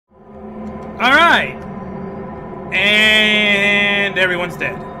Alright! And everyone's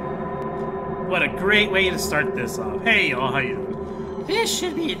dead. What a great way to start this off. Hey y'all, how you doing? This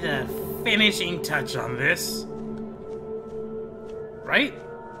should be the finishing touch on this. Right?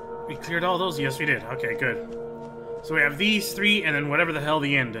 We cleared all those? Yes, we did. Okay, good. So we have these three, and then whatever the hell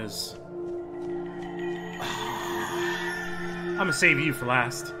the end is. I'm gonna save you for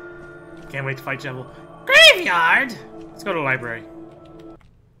last. Can't wait to fight Jevil. Graveyard! Let's go to the library.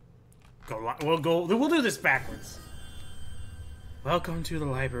 We'll do this backwards. Welcome to the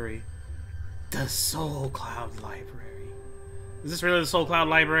library. The Soul Cloud Library. Is this really the Soul Cloud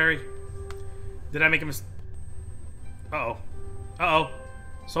Library? Did I make a mistake? Uh-oh. Uh-oh.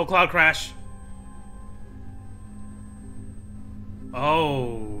 Soul Cloud crash.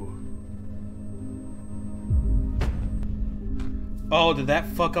 Oh. Oh, did that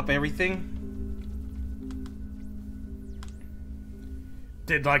fuck up everything?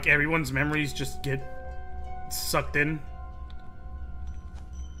 Did, like, everyone's memories just get sucked in?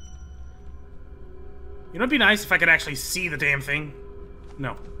 You know, it'd be nice if I could actually see the damn thing.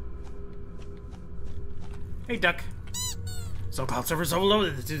 No. Hey, Duck. So cloud servers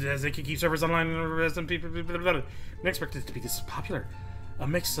overloaded as they can keep servers online and some people. Didn't expect it to be this popular. A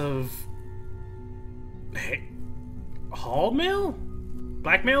mix of haul mail,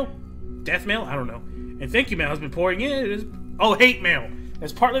 blackmail, death mail. I don't know. And thank you mail has been pouring in. Oh, hate mail.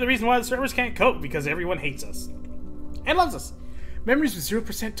 That's partly the reason why the servers can't cope, because everyone hates us and loves us. Memories with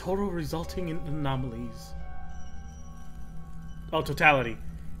 0% total, resulting in anomalies. Oh, totality.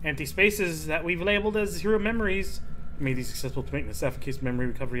 Empty spaces that we've labeled as 0 memories. Made these accessible to make this in case memory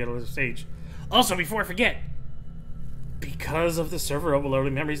recovery at a later stage. Also, before I forget, because of the server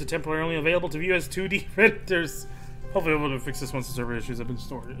overloading, memories are temporarily available to view as 2D editors. Hopefully, we'll be able to fix this once the server issues have been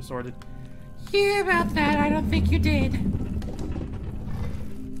sorted. Yeah, about that, I don't think you did.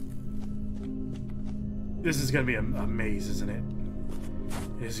 This is gonna be a maze, isn't it?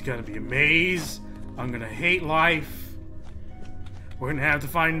 This is gonna be a maze. I'm gonna hate life. We're gonna have to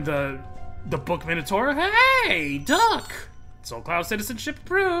find the book Minotaur. Hey, Duck! Soul Cloud citizenship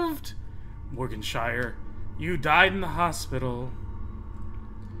approved. Morganshire, you died in the hospital.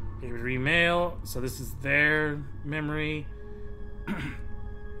 Favorite email. So this is their memory.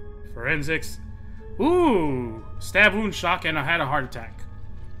 Forensics. Ooh, stab wound, shock, and I had a heart attack.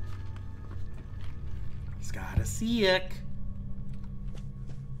 He's got a sick.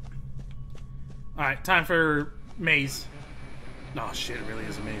 All right, time for maze. Oh shit, it really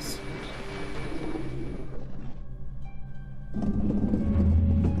is a maze.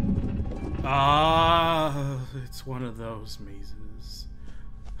 It's one of those mazes.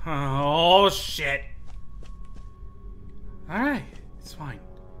 Oh shit. Alright, it's fine.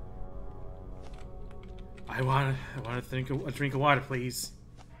 I want to drink a water, please.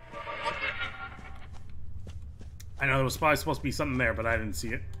 I know there was probably supposed to be something there, but I didn't see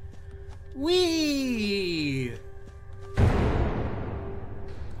it. Whee!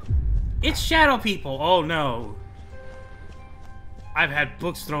 It's shadow people! Oh no. I've had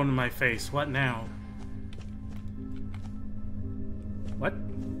books thrown in my face. What now? What?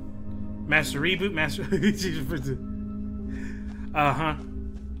 Master Reboot, Master... Uh-huh.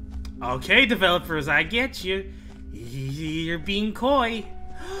 Okay, developers, I get you. You're being coy.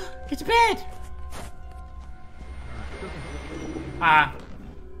 Get to bed!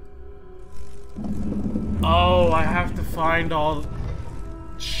 Oh, I have to find all...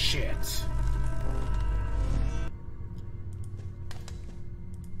 Shit.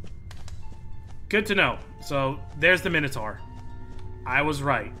 Good to know. So, there's the Minotaur. I was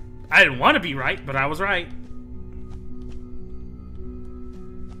right. I didn't want to be right, but I was right.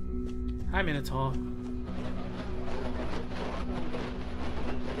 Hi, Minotaur.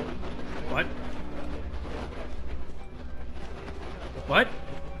 What? What?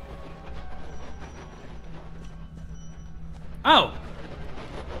 Oh!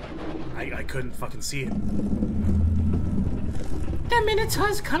 I couldn't fucking see it. The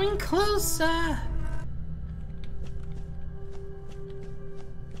Minotaur's coming closer.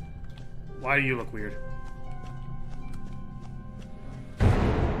 Why do you look weird?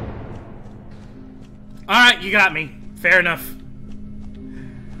 Alright, you got me. Fair enough.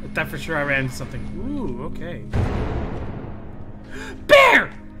 I thought for sure I ran into something. Ooh, okay.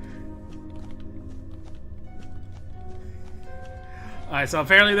 Bear! Alright, so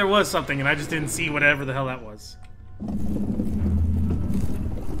apparently there was something, and I just didn't see whatever the hell that was.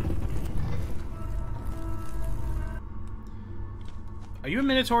 Are you a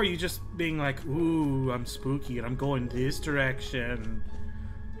Minotaur, or are you just being like, ooh, I'm spooky, and I'm going this direction?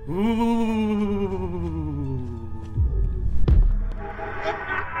 Ooh.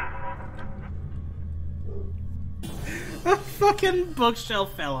 fucking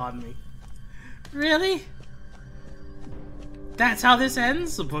bookshelf fell on me. Really? That's how this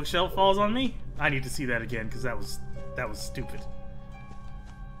ends? The bookshelf falls on me? I need to see that again, because that was stupid.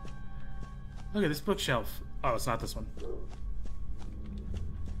 Look at this bookshelf. Oh, it's not this one.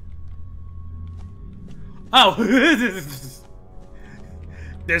 Oh!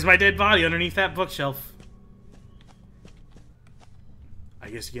 There's my dead body underneath that bookshelf. I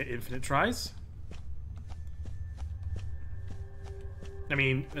guess you get infinite tries? I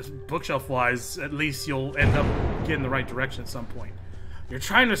mean, bookshelf-wise, at least you'll end up getting the right direction at some point. You're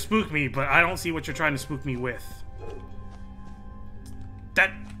trying to spook me, but I don't see what you're trying to spook me with.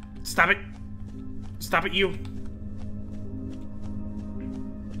 Stop it! Stop it, you!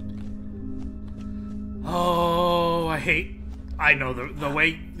 Oh, I know the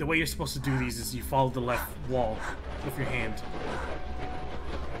way you're supposed to do these is you follow the left wall with your hand.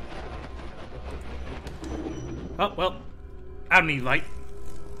 Oh, well, I don't need light.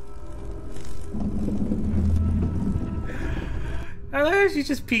 She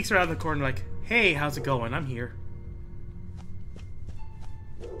just peeks around the corner like, hey, how's it going? I'm here.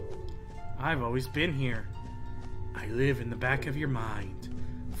 I've always been here. I live in the back of your mind.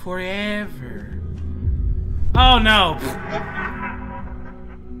 Forever. Oh no!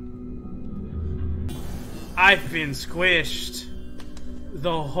 I've been squished.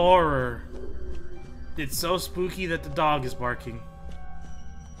 The horror. It's so spooky that the dog is barking.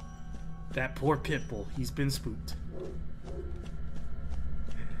 That poor pit bull. He's been spooked.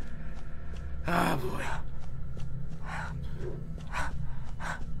 Ah, boy.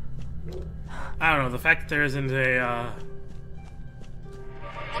 I don't know, the fact that there isn't a,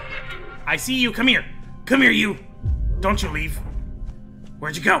 I see you! Come here! Come here, you! Don't you leave!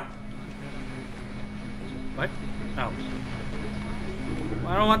 Where'd you go? What? Oh.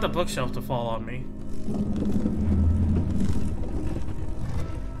 Well, I don't want the bookshelf to fall on me.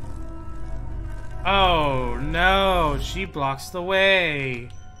 Oh, no! She blocks the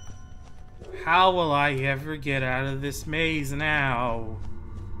way! How will I ever get out of this maze now?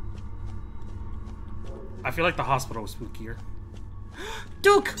 I feel like the hospital was spookier.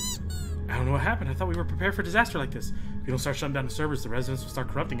 Duke! I don't know what happened. I thought we were prepared for a disaster like this. If you don't start shutting down the servers, the residents will start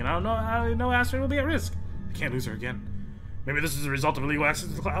corrupting, and I don't know how Astrid will be at risk. I can't lose her again. Maybe this is a result of illegal access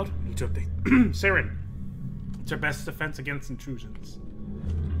to the cloud? Need to update. Siren. It's our best defense against intrusions.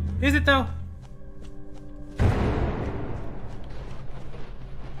 Is it, though?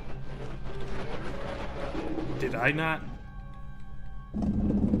 Did I not?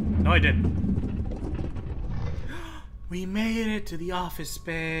 No, I didn't. We made it to the office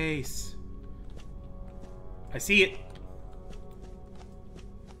space. I see it.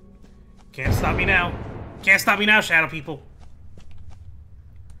 Can't stop me now. Can't stop me now, shadow people.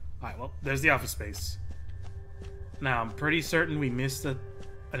 Alright, well, there's the office space. Now, I'm pretty certain we missed an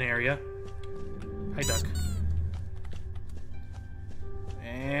area. Hi, duck.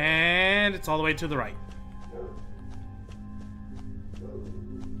 And it's all the way to the right.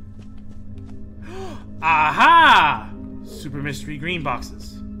 Aha! Super mystery green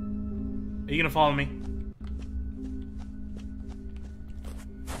boxes. Are you gonna follow me?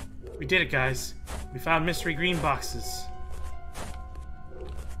 We did it, guys. We found mystery green boxes.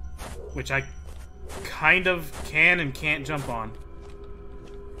 Which I kind of can and can't jump on.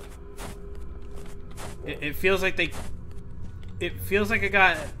 It feels like they... It feels like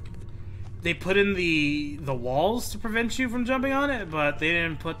they put in the walls to prevent you from jumping on it, but they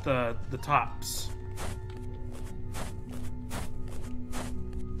didn't put the tops.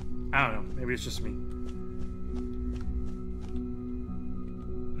 I don't know. Maybe it's just me.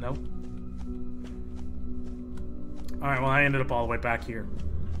 Nope. Alright, well, I ended up all the way back here.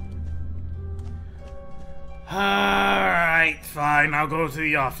 Alright, fine. I'll go to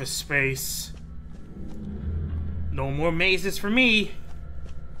the office space. No more mazes for me.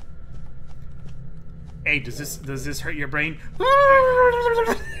 Hey, does this hurt your brain?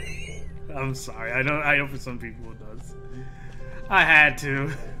 I'm sorry. I know for some people it does. I had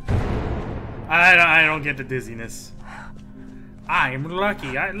to. I don't get the dizziness. I'm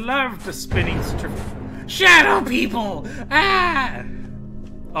lucky. I love the spinning shadow people. Ah!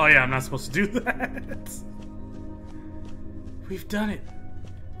 Oh yeah, I'm not supposed to do that. We've done it.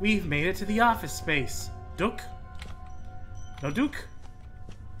 We've made it to the office space. Duke? No Duke?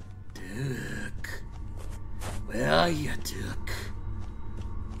 Duke. Where are you, Duke?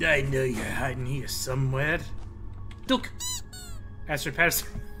 I know you're hiding here somewhere. Duke! Astrid Patterson.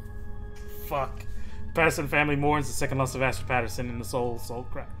 Fuck. Patterson family mourns the second loss of Astrid Patterson in the Soul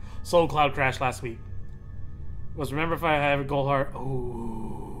Cloud crash last week. Was remember if I have a gold heart?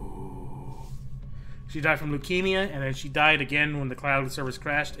 Ooh. She died from leukemia, and then she died again when the cloud servers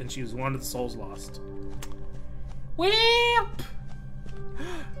crashed, and she was one of the souls lost. Whip!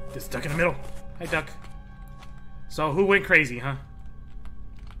 This duck in the middle. Hi, duck. So, who went crazy, huh?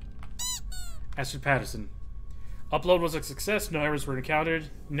 Astrid Patterson. Upload was a success. No errors were encountered.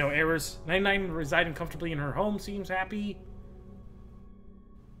 No errors. 99 residing comfortably in her home. Seems happy.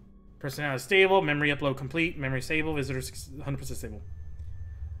 Personality stable. Memory upload complete. Memory stable. Visitor 100% stable.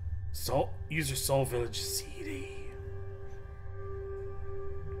 Soul. User Soul Village CD.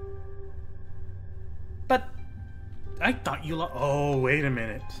 But I thought you oh, wait a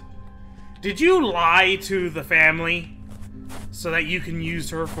minute. Did you lie to the family so that you can use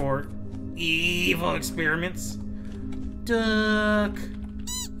her for evil experiments? Duck.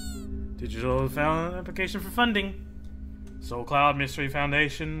 Digital application for funding. Soul Cloud Mystery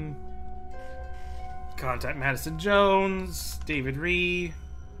Foundation. Contact Madison Jones. David Ree.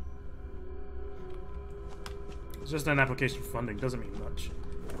 It's just an application for funding. Doesn't mean much.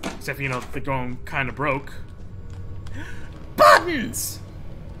 Except, you know, they're going kind of broke. Buttons!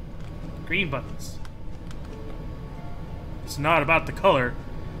 Green buttons. It's not about the color,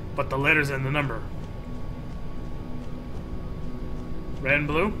 but the letters and the number. Red and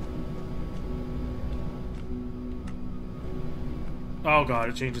blue? Oh god,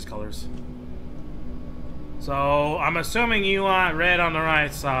 it changes colors. So, I'm assuming you want red on the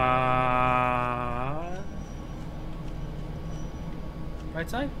right side. Right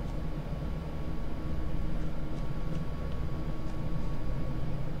side?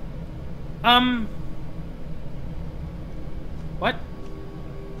 What?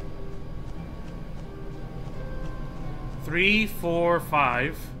 3, 4,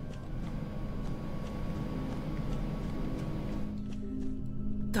 5.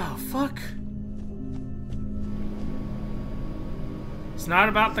 The fuck? It's not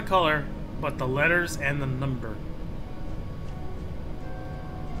about the color, but the letters and the number.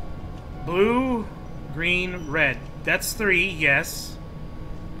 Blue, green, red. That's 3, yes.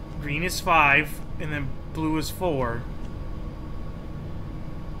 Green is 5, and then blue is 4.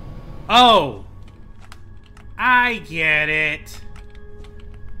 Oh! I get it.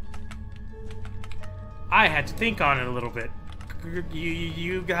 I had to think on it a little bit.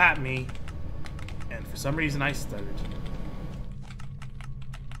 You got me. And for some reason I stuttered.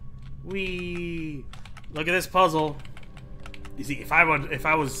 Look at this puzzle. You see, if I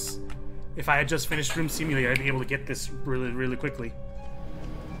had just finished Room Simulator, I'd be able to get this really, really quickly.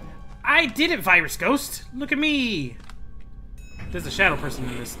 I did it, Virus Ghost! Look at me! There's a shadow person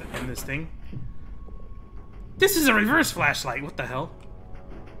in this thing. This is a reverse flashlight. What the hell?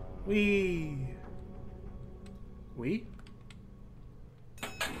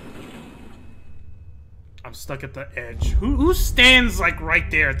 I'm stuck at the edge. Who stands like right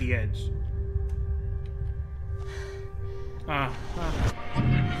there at the edge?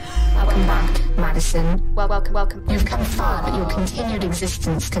 Welcome back, Madison. Welcome. You've come far, but your continued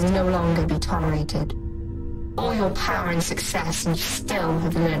existence can no longer be tolerated. All your power and success, and you still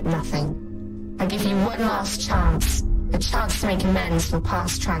have learned nothing. I give you one last chance. A chance to make amends for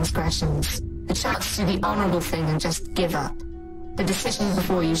past transgressions. A chance to do the honorable thing and just give up. The decision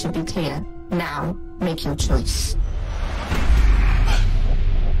before you should be clear. Now, make your choice.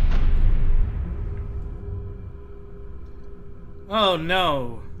 Oh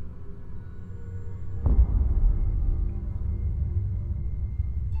no.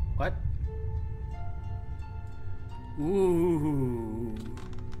 What? Ooh.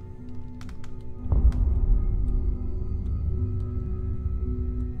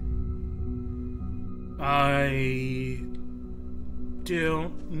 I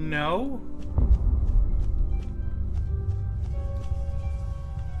don't know.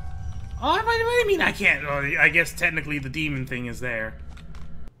 Oh, what do you mean I can't? Well, I guess technically the demon thing is there.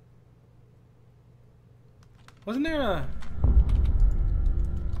 Wasn't there a...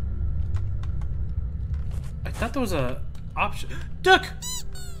 I thought there was a option. Duck!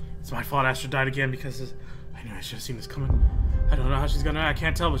 It's my fault Astrid died again because I knew I should have seen this coming. I don't know how she's gonna... I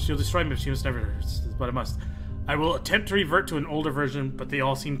can't tell, but she'll destroy me if she must never... But I must. I will attempt to revert to an older version, but they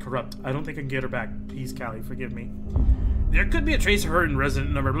all seem corrupt. I don't think I can get her back. Please, Callie, forgive me. There could be a trace of her in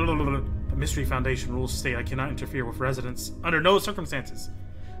resident number... Blah, blah, blah, blah. The Mystery Foundation rules state I cannot interfere with residents under no circumstances.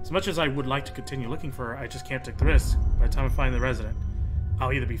 As much as I would like to continue looking for her, I just can't take the risk. By the time I find the resident,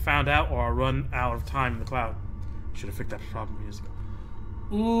 I'll either be found out or I'll run out of time in the cloud. Should have fixed that problem years ago.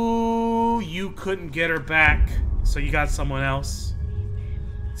 Ooh, you couldn't get her back, so you got someone else.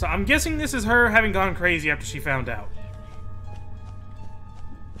 So I'm guessing this is her having gone crazy after she found out.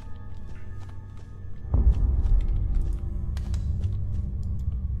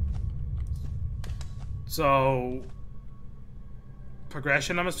 So...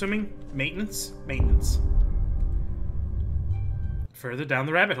 progression, I'm assuming? Maintenance? Maintenance. Further down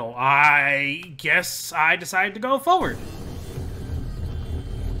the rabbit hole. I guess I decided to go forward.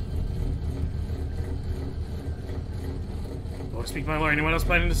 Oh, speak my lord. Anyone else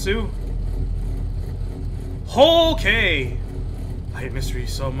planning to sue? Okay. I hate mystery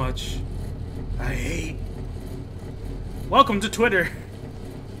so much. I hate... Welcome to Twitter.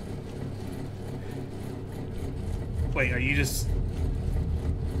 Wait, are you just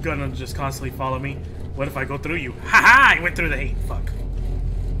gonna just constantly follow me? What if I go through you? Haha! I went through the hate. Fuck.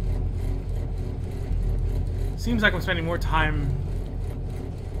 Seems like I'm spending more time...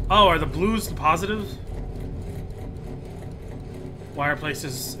 Oh, are the blues the positives? Why are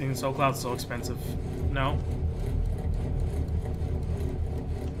places in SoCloud so expensive? No.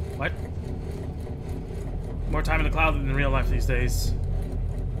 What? More time in the cloud than in real life these days.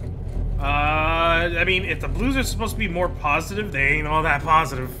 I mean, if the blues are supposed to be more positive, they ain't all that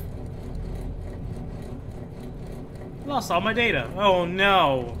positive. Lost all my data. Oh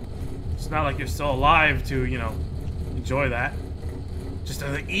no. It's not like you're still alive to, you know, enjoy that. Just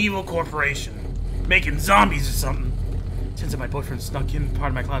an evil corporation. Making zombies or something. Turns out my boyfriend snuck in part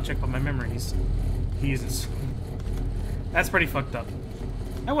of my cloud check on my memories. He isn't. That's pretty fucked up.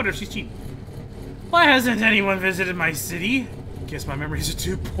 I wonder if she's cheating. Why hasn't anyone visited my city? Guess my memories are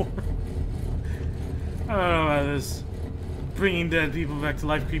too poor. I don't know about this. Bringing dead people back to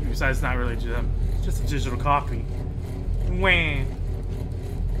life creepy. Besides, it's not really just a digital copy. Wah.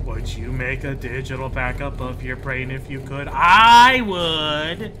 Would you make a digital backup of your brain if you could? I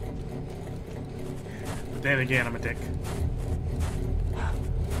would. But then again, I'm a dick.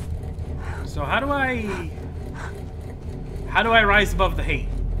 So how do I rise above the hate?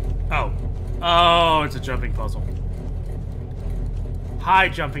 Oh. Oh, it's a jumping puzzle. Hi,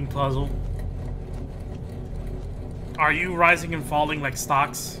 jumping puzzle. Are you rising and falling like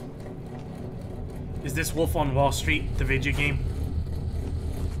stocks? Is this Wolf on Wall Street, the video game?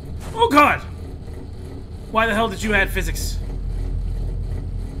 Oh god! Why the hell did you add physics?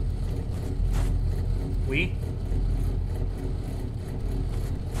 We?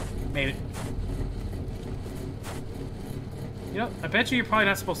 Made it. You know, I bet you're probably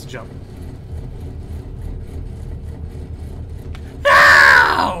not supposed to jump.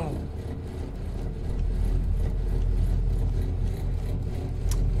 No!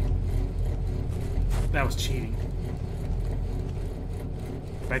 That was cheating.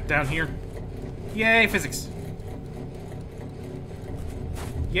 Back down here. Yay, physics.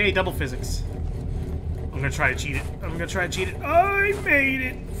 Yay, double physics. I'm gonna try to cheat it. I'm gonna try to cheat it. I made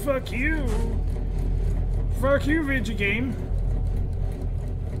it! Fuck you! Fuck you, video game.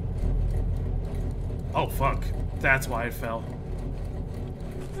 Oh, fuck. That's why it fell.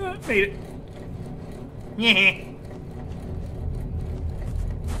 Made it. Yeah.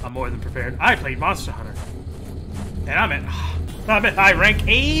 I'm more than prepared. I played Monster Hunter. And I'm at high rank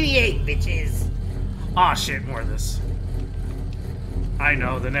 88, bitches. Aw, shit, more of this. I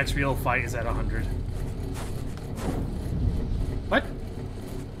know, the next real fight is at 100. What?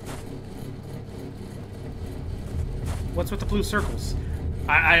 What's with the blue circles?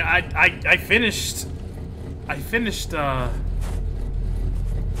 I finished,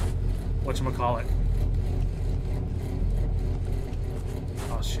 whatchamacallit?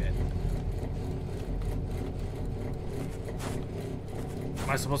 Oh, shit. Am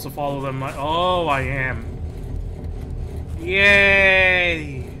I supposed to follow them? Oh, I am.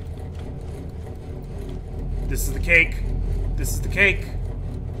 Yay! This is the cake. This is the cake.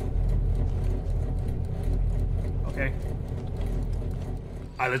 Okay.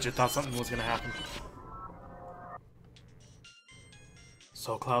 I legit thought something was gonna happen.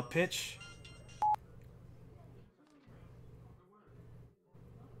 So cloud pitch.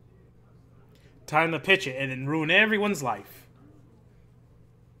 Time to pitch it and then ruin everyone's life.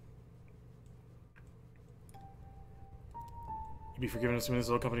 You'd be forgiven assuming this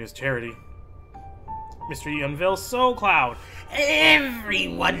little company is charity. Mystery unveils Soul Cloud.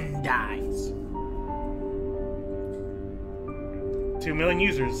 Everyone dies. 2 million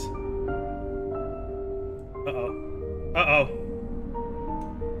users. Uh-oh. Uh-oh.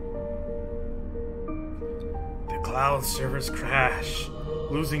 The cloud servers crash,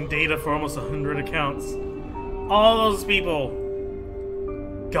 losing data for almost 100 accounts. All those people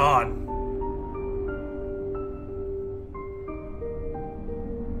gone.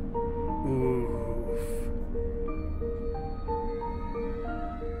 Oof.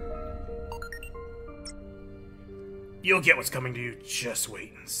 You'll get what's coming to you. Just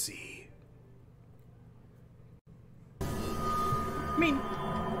wait and see. I mean,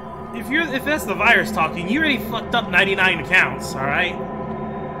 if that's the virus talking, you already fucked up 99 accounts, alright?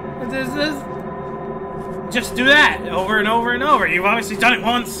 Just do that over and over and over. You've obviously done it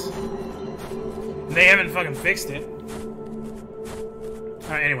once. They haven't fucking fixed it.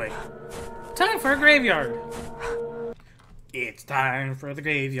 Alright, anyway. Time for a graveyard. It's time for the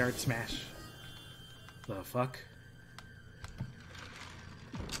graveyard smash. The fuck?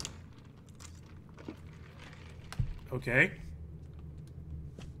 Okay.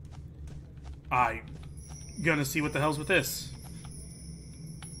 I'm gonna see what the hell's with this.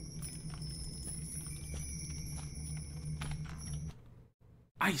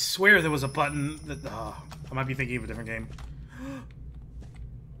 I swear there was a button that... I might be thinking of a different game.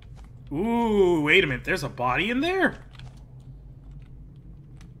 Ooh, wait a minute. There's a body in there?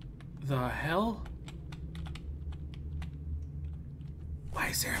 The hell? Why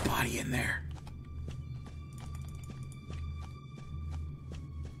is there a body in there?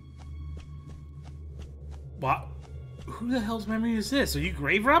 What? Who the hell's memory is this? Are you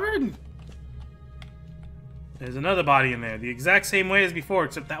grave robber? There's another body in there, the exact same way as before,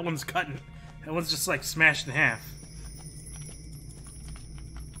 except that one's cutting. That one's just like smashed in half.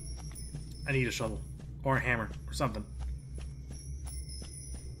 I need a shovel. Or a hammer. Or something.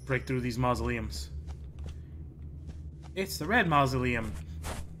 Break through these mausoleums. It's the red mausoleum.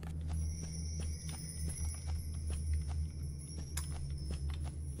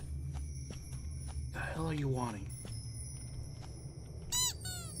 The hell are you wanting?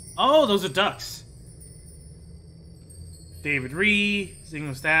 Oh, those are ducks. David Ree,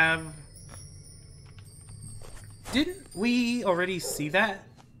 single stab. Didn't we already see that?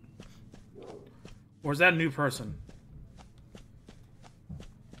 Or is that a new person?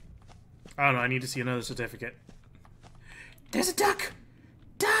 I don't know, I need to see another certificate. There's a duck!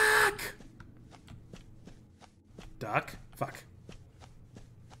 Duck! Duck? Fuck.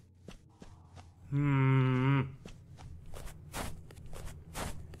 Can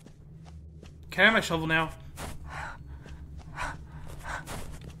I have my shovel now?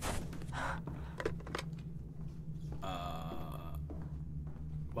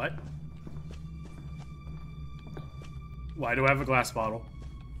 What? Why do I have a glass bottle?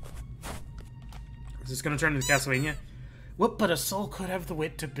 Is this gonna turn into Castlevania? What but a soul could have the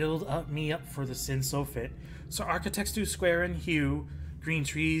wit to build me up for the sin so fit? So architects do square and hew green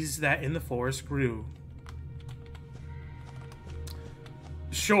trees that in the forest grew.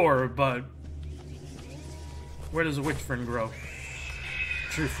 Sure, but where does a witch friend grow?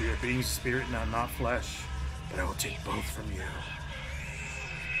 True for your being spirit, now not flesh, but I will take both from you.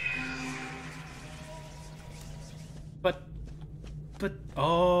 But,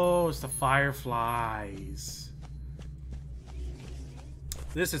 oh, it's the fireflies.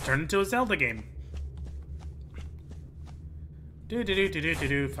 This has turned into a Zelda game.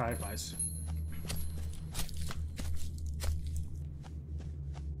 Fireflies.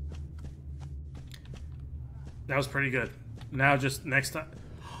 That was pretty good. Now just next time.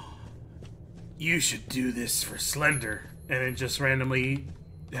 You should do this for Slender. And then just randomly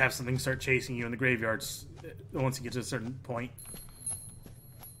have something start chasing you in the graveyards once you get to a certain point.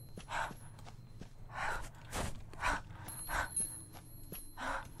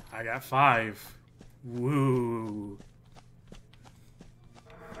 I got 5. Woo.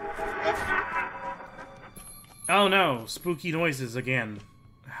 Oh no, spooky noises again.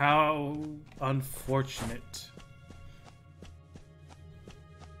 How unfortunate.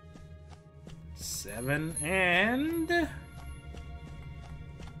 7 and...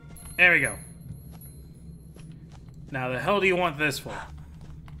 there we go. Now the hell do you want this for?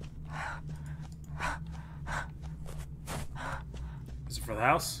 Is it for the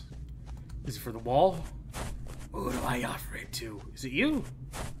house? Is it for the wall? Who do I offer it to? Is it you?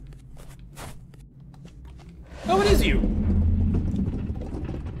 Oh, it is you!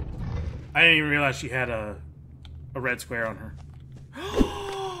 I didn't even realize she had a red square on her.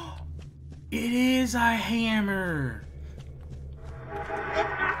 It is a hammer!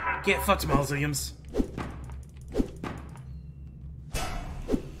 Get fucked, mausoleums.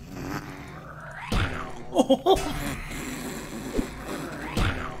 Oh!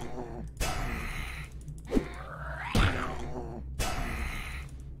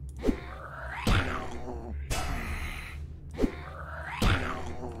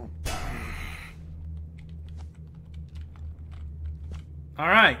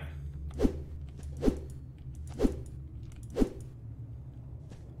 Alright.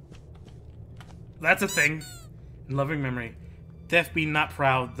 That's a thing. In loving memory. Death be not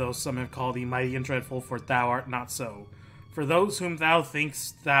proud, though some have called thee mighty and dreadful, for thou art not so. For those whom thou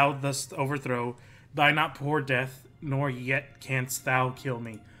thinkst thou dost overthrow, die not poor death, nor yet canst thou kill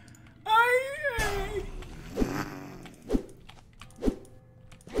me.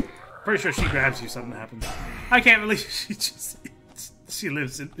 Pretty sure she grabs you, something happens. I can't believe she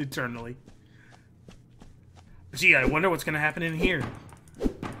lives eternally. Gee, I wonder what's gonna happen in here.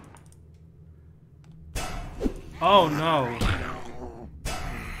 Oh no.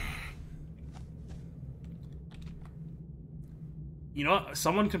 You know what?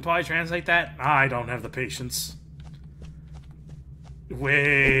 Someone can probably translate that. I don't have the patience.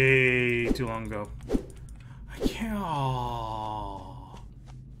 Way too long ago. I can't. Oh.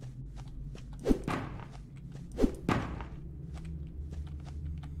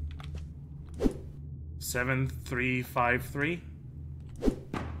 7353.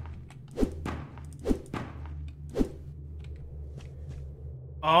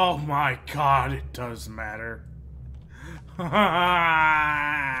 Oh my god, it does matter. I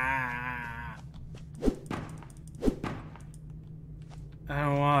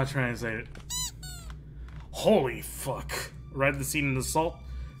don't want to translate it. Holy fuck. Right at the scene in the assault.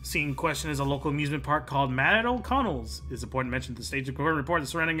 Scene in question is a local amusement park called Mad O'Connell's. It is important to mention the stage report the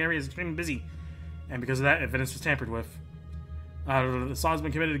surrounding area is extremely busy. And because of that, evidence was tampered with. The assault has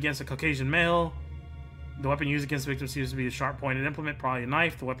been committed against a Caucasian male. The weapon used against the victim seems to be a sharp-pointed implement, probably a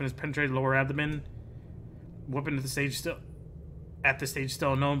knife. The weapon has penetrated lower abdomen. Weapon at the stage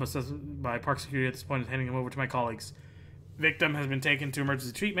still unknown, but by park security at this point is handing him over to my colleagues. Victim has been taken to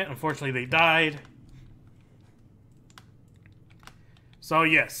emergency treatment. Unfortunately, they died. So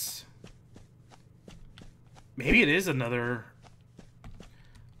yes, maybe it is another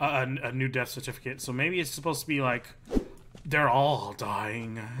a new death certificate. So maybe it's supposed to be like they're all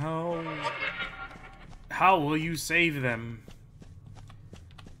dying. How will you save them?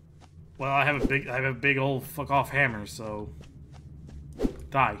 Well, I have a big old fuck off hammer, so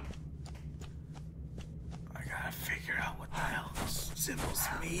die. I gotta figure out what the hell those symbols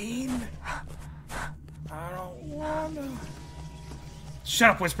mean. I don't wanna.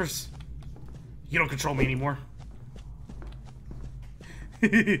 Shut up, Whispers. You don't control me anymore.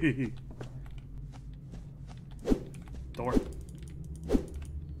 Door.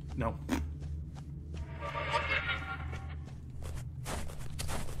 No.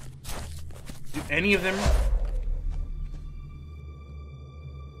 Do any of them...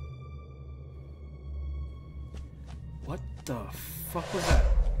 What the fuck was that?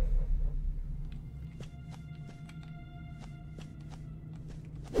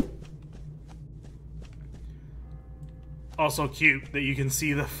 Also cute that you can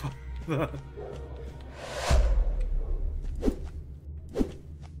see the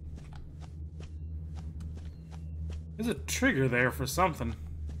There's a trigger there for something.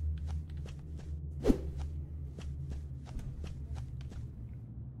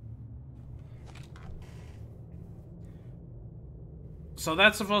 So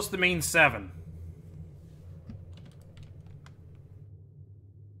that's supposed to mean 7.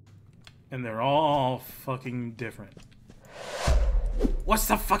 And they're all fucking different. What's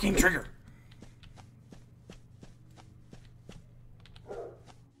the fucking trigger?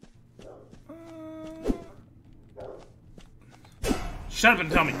 Shut up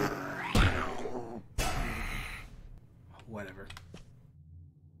and tell me. Whatever.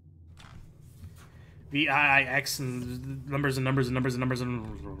 V, I, X, and numbers and numbers and numbers and numbers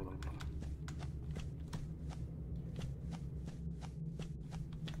and...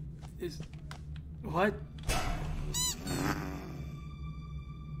 Is... What?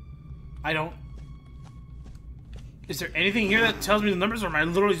 I don't... Is there anything here that tells me the numbers, or am I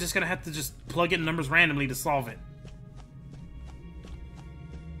literally just gonna have to just plug in numbers randomly to solve it?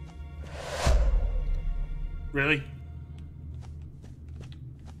 Really?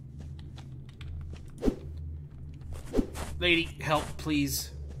 Lady, help,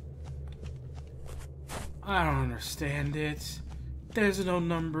 please. I don't understand it. There's no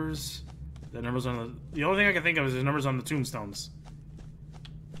numbers. The numbers on the only thing I can think of is the numbers on the tombstones.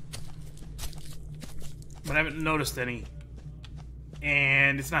 But I haven't noticed any.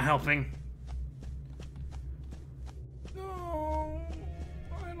 And it's not helping. No,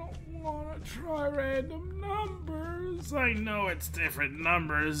 I don't want to try random numbers. I know it's different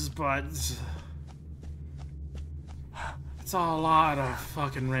numbers, but... It's a lot of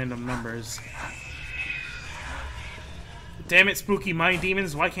fucking random numbers. Damn it, spooky mind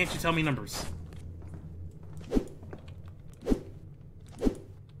demons, why can't you tell me numbers?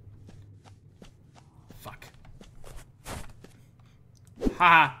 Fuck.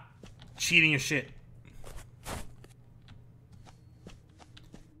 Haha. Cheating your shit.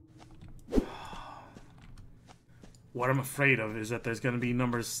 What I'm afraid of is that there's gonna be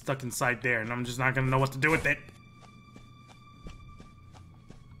numbers stuck inside there, and I'm just not gonna know what to do with it.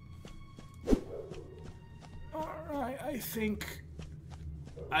 Alright, I think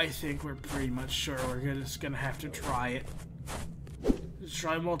I think we're pretty much sure we're just gonna have to try it. Just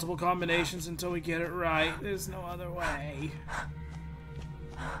try multiple combinations until we get it right. There's no other way.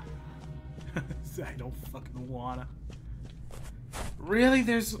 I don't fucking wanna. Really?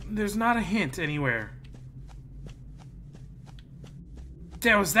 There's not a hint anywhere.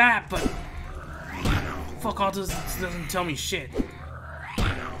 There was that, but fuck all doesn't tell me shit.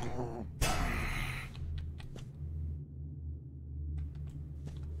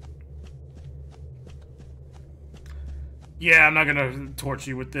 Yeah, I'm not gonna torture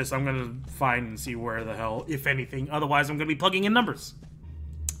you with this. I'm gonna find and see where the hell, if anything. Otherwise, I'm gonna be plugging in numbers.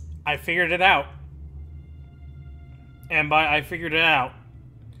 I figured it out. And by I figured it out,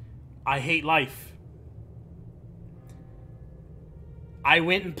 I hate life. I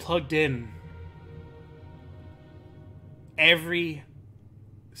went and plugged in every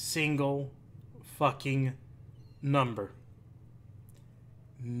single fucking number.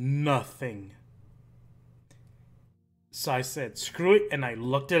 Nothing. So I said, screw it, and I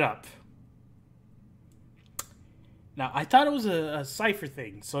looked it up. Now, I thought it was a cipher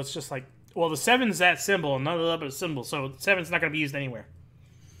thing, so it's just like, well, the 7's that symbol, and none of the other symbols, so 7's not going to be used anywhere.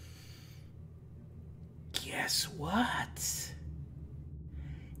 Guess what?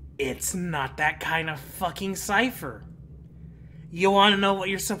 It's not that kind of fucking cipher. You want to know what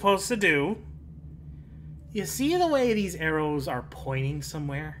you're supposed to do? You see the way these arrows are pointing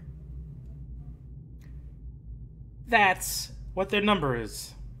somewhere? That's what their number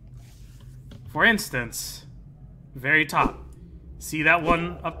is. For instance, very top. See that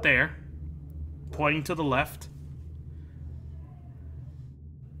one up there? Pointing to the left.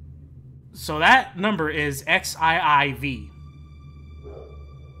 So that number is XIIV.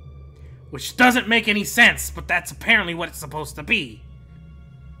 Which doesn't make any sense, but that's apparently what it's supposed to be.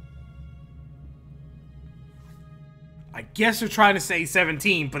 I guess they're trying to say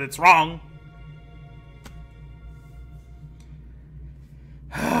 17, but it's wrong.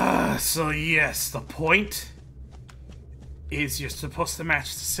 So yes, the point is you're supposed to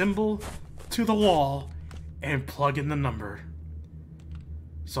match the symbol to the wall and plug in the number.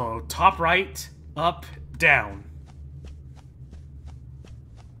 So top right, up, down.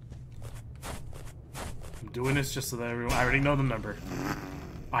 I'm doing this just so that everyone, I already know the number.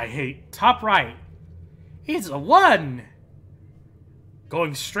 I hate top right. It's a 1.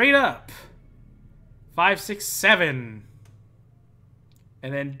 Going straight up. 5, 6, 7.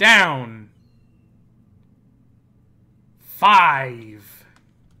 And then down. 5.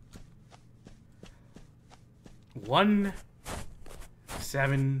 1,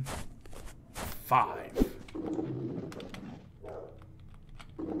 7, 5.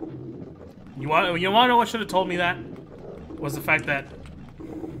 You want to know what should have told me that? Was the fact that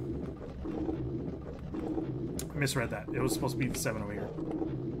I misread that. It was supposed to be the 7 over here.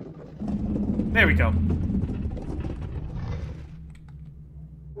 There we go.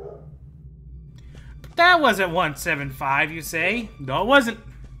 But that wasn't 175, you say? No, it wasn't.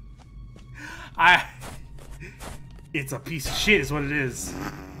 It's a piece of shit is what it is.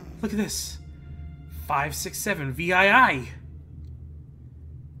 Look at this. 5, 6, 7 VII.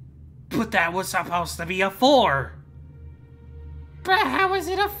 But that was supposed to be a 4. But how is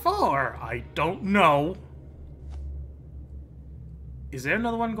it a 4? I don't know. Is there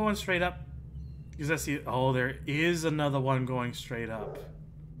another one going straight up? Is that see? Oh, there is another one going straight up.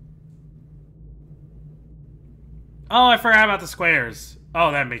 Oh, I forgot about the squares.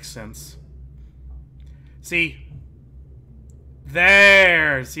 Oh, that makes sense. See?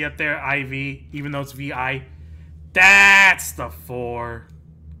 There! See up there? IV, even though it's VI. That's the 4.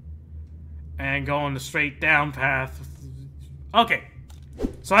 And going the straight down path. Okay.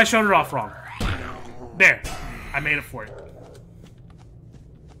 So I showed it off wrong. There. I made it for you.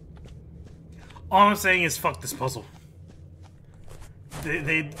 All I'm saying is fuck this puzzle.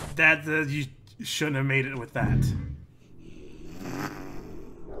 You shouldn't have made it with that.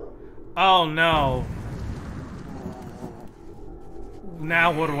 Oh no.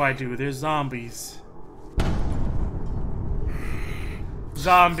 Now what do I do? There's zombies.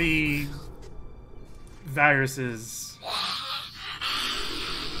 Zombie viruses.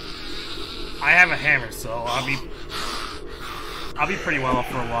 I have a hammer, so I'll be pretty well off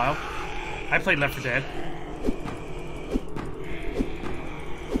for a while. I played Left 4 Dead.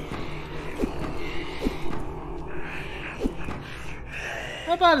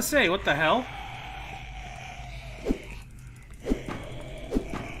 I'm about to say, what the hell?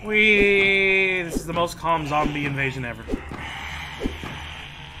 This is the most calm zombie invasion ever.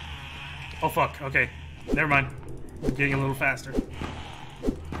 Oh fuck, okay. Never mind. It's getting a little faster.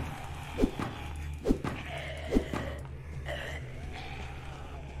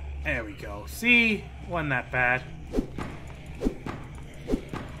 There we go. See? Wasn't that bad.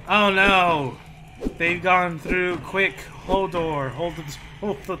 Oh no! They've gone through. Quick, hold door. Hold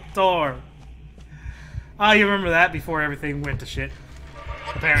the door. Oh, you remember that before everything went to shit.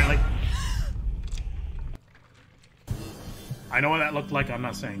 Apparently. I know what that looked like, I'm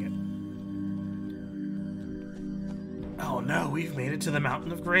not saying it. Oh no, we've made it to the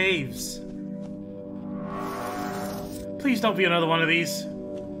Mountain of Graves. Please don't be another one of these.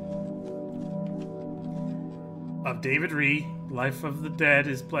 Of David Ree, Life of the Dead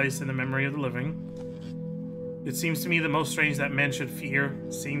is placed in the memory of the living. It seems to me the most strange that men should fear,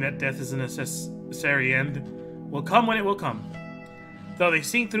 seeing that death is a necessary end, will come when it will come. Though they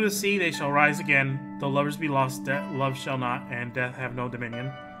sink through the sea, they shall rise again. Though lovers be lost, love shall not, and death have no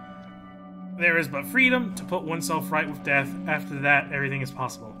dominion. There is but freedom to put oneself right with death. After that, everything is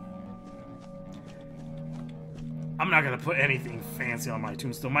possible. I'm not gonna put anything fancy on my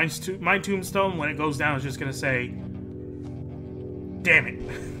tombstone. My tombstone, when it goes down, is just gonna say, damn it.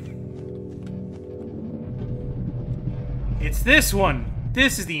 It's this one.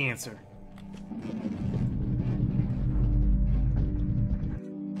 This is the answer.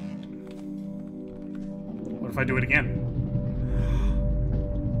 What if I do it again?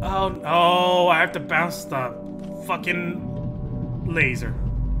 Oh, no, I have to bounce the fucking laser.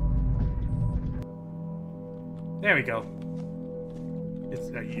 There we go.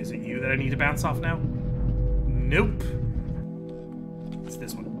 Is it you that I need to bounce off now? Nope. It's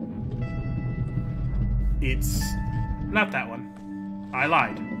this one. It's not that one. I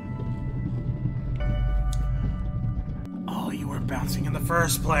lied. Oh, you were bouncing in the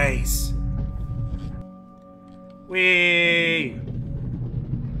first place. Wee.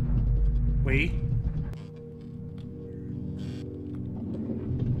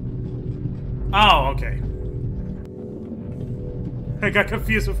 Oh, okay. I got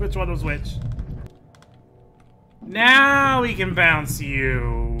confused with which one was which. Now we can bounce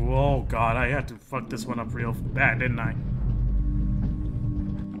you. Oh god, I had to fuck this one up real bad, didn't I?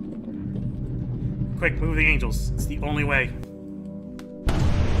 Quick, move the angels. It's the only way.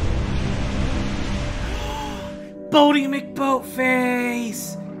 Bodie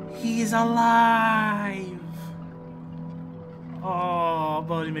McBoatface! He is alive! Oh,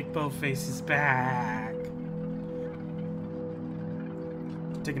 Bodie McBoatface is back.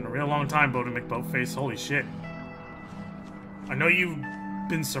 It's taking a real long time, Bodie McBoatface. Holy shit. I know you've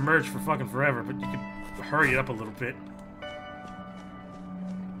been submerged for fucking forever, but you could hurry it up a little bit.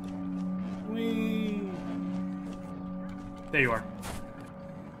 Whee! There you are.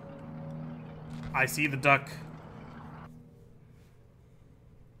 I see the duck.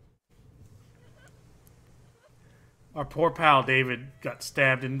 Our poor pal David got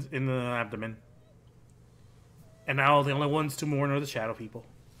stabbed in the abdomen. And now the only ones to mourn are the shadow people.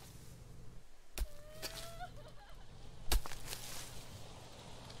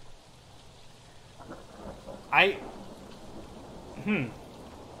 I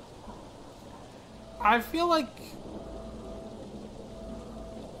feel like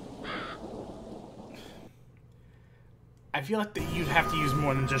that you'd have to use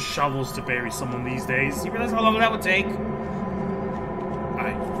more than just shovels to bury someone these days. You realize how long that would take?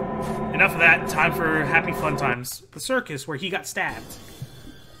 Alright. Enough of that. Time for happy fun times. The circus where he got stabbed.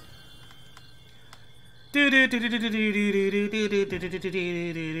 Why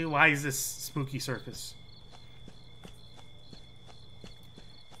is this spooky circus?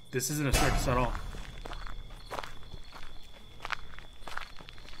 This isn't a circus at all.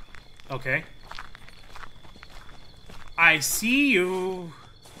 Okay. I see you.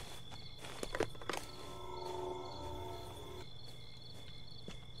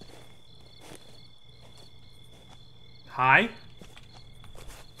 Hi.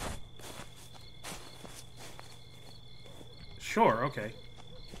 Sure, okay.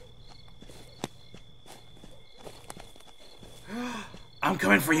 I'm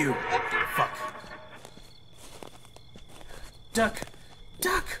coming for you. Fuck. Duck.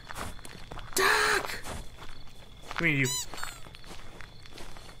 Duck. Duck. Who are you?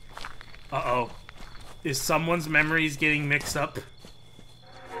 Uh-oh. Is someone's memories getting mixed up?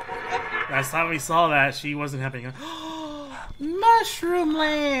 Last time we saw that, she wasn't having a... Mushroom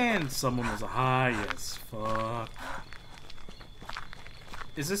Land! Someone was high as fuck.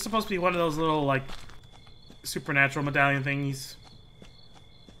 Is this supposed to be one of those little, like, supernatural medallion thingies?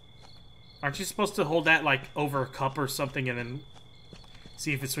 Aren't you supposed to hold that, like, over a cup or something and then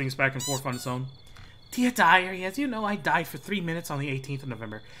see if it swings back and forth on its own? Dear Diary, as you know, I died for 3 minutes on the 18th of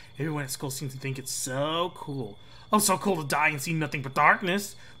November. Everyone at school seems to think it's so cool. Oh, so cool to die and see nothing but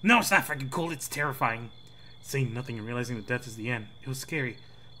darkness. No, it's not freaking cool, it's terrifying. Seeing nothing and realizing that death is the end. It was scary.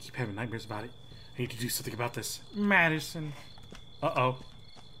 keep having nightmares about it. I need to do something about this. Madison. Uh-oh.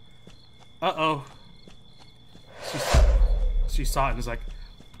 Uh-oh. She saw it and was like,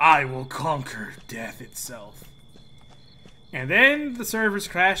 I will conquer death itself. And then the servers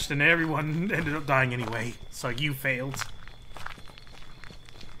crashed and everyone ended up dying anyway. So you failed.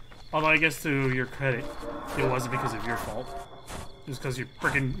 Although I guess to your credit, it wasn't because of your fault. It was because your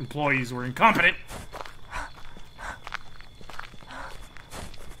freaking employees were incompetent.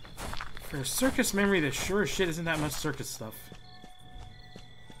 For a circus memory, there sure as shit isn't that much circus stuff.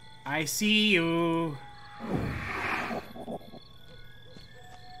 I see you.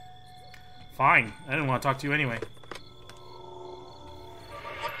 Fine. I didn't want to talk to you anyway.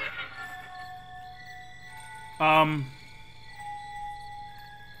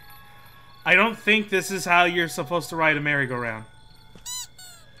 I don't think this is how you're supposed to ride a merry-go-round.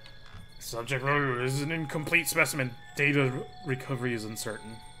 Subject is an incomplete specimen. Data recovery is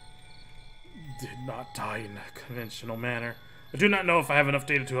uncertain. Did not die in a conventional manner. I do not know if I have enough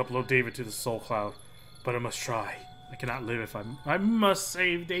data to upload David to the Soul Cloud, but I must try. I cannot live if I must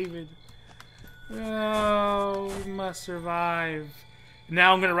save David. Oh, we must survive.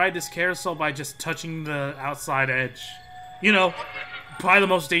 Now I'm gonna ride this carousel by just touching the outside edge. You know, probably the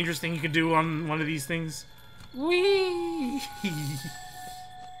most dangerous thing you can do on one of these things. Whee!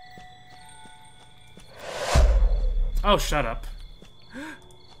 Oh, shut up.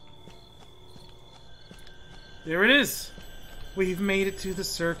 There it is. We've made it to the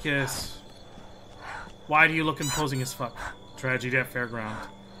circus. Why do you look imposing as fuck? Tragedy at Fairground.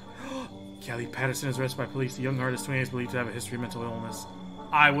 Callie Patterson is arrested by police. The young artist, 28, is believed to have a history of mental illness.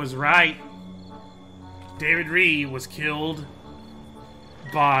 I was right. David Ree was killed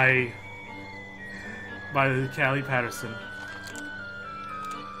by Callie Patterson.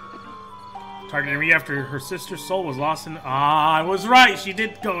 Targeting Ree after her sister's soul was lost in... Ah, I was right. She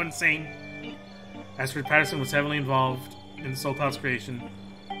did go insane. Astrid Patterson was heavily involved in Soul Cloud's creation.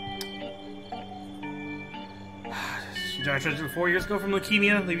 She died tragically 4 years ago from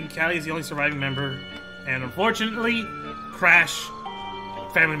leukemia, leaving Callie as the only surviving member. And unfortunately, crash,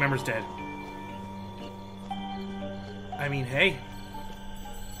 family members dead. I mean, hey.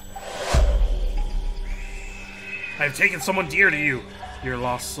 I've taken someone dear to you. Your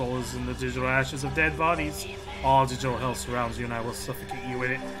lost soul is in the digital ashes of dead bodies. All digital hell surrounds you, and I will suffocate you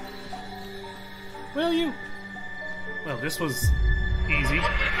in it. Will you? Well, this was easy.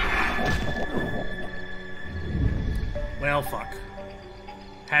 Well, fuck.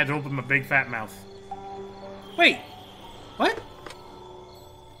 Had to open my big fat mouth. Wait! What?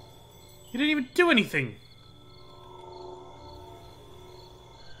 You didn't even do anything!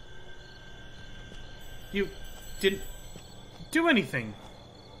 You didn't do anything.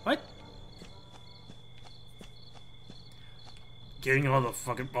 What? Getting all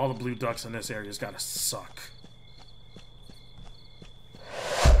the blue ducks in this area's gotta suck.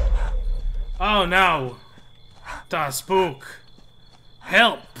 Oh no! Da spook!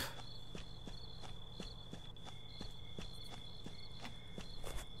 Help!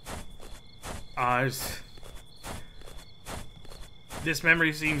 This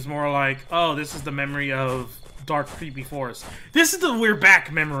memory seems more like, oh, this is the memory of dark, creepy forest. This is the We're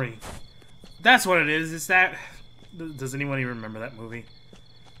Back memory. That's what it is. It's that... Does anyone even remember that movie?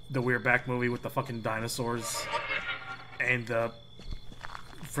 The We're Back movie with the fucking dinosaurs and the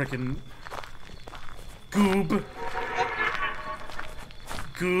frickin' Goob,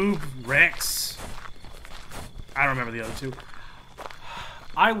 Rex. I don't remember the other two.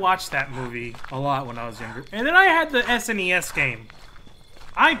 I watched that movie a lot when I was younger. And then I had the SNES game.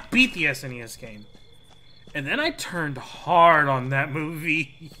 I beat the SNES game. And then I turned hard on that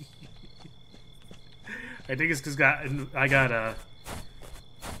movie. I think it's because I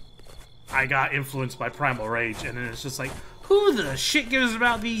got influenced by Primal Rage, and then it's just like, who the shit gives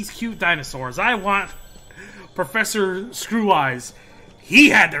about these cute dinosaurs? I want Professor Screw Eyes. He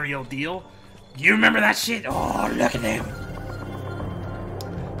had the real deal. You remember that shit? Oh, look at him.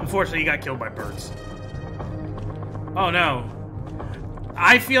 Unfortunately, he got killed by birds. Oh no.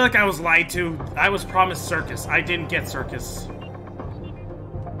 I feel like I was lied to. I was promised circus. I didn't get circus.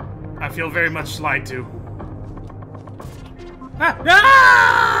 I feel very much lied to.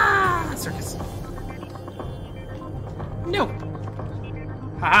 Ah! Circus. No.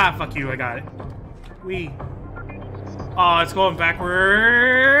 Haha, fuck you, I got it. Oh, it's going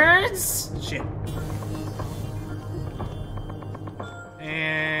backwards. Shit.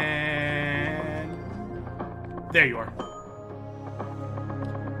 And... there you are.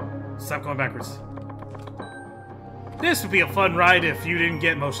 Stop going backwards. This would be a fun ride if you didn't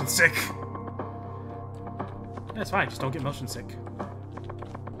get motion sick. That's fine, just don't get motion sick.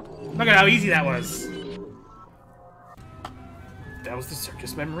 Look at how easy that was. That was the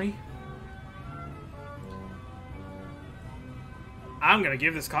circus memory? I'm gonna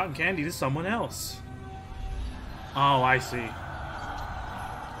give this cotton candy to someone else. Oh, I see.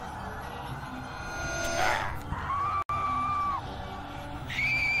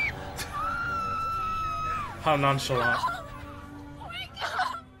 How nonchalant.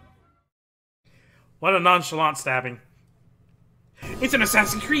 What a nonchalant stabbing. It's an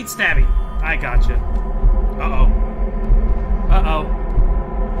Assassin's Creed stabbing! I gotcha. Uh-oh. Uh-oh.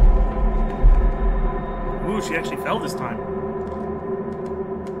 Ooh, she actually fell this time.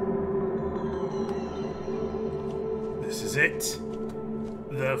 This is it.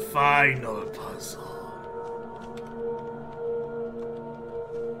 The final puzzle.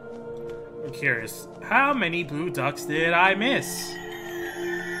 I'm curious, how many blue ducks did I miss?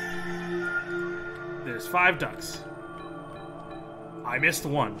 There's 5 ducks. I missed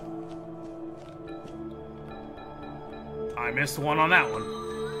 1. I missed 1 on that one.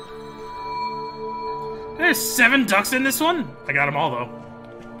 There's 7 ducks in this one? I got them all, though.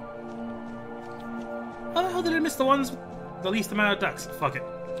 How the hell did I miss the ones with the least amount of ducks? Fuck it.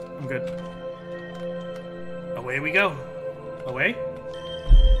 I'm good. Away we go. Away?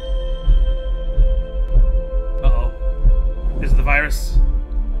 Uh-oh. Is it the virus?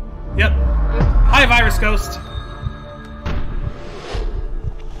 Yep. Hi, Virus Ghost!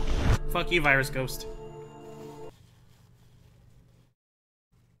 Fuck you, Virus Ghost.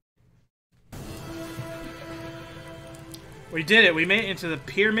 We did it. We made it into the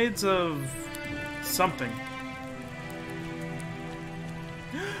pyramids of something.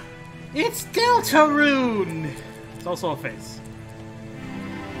 It's Deltarune! It's also a face.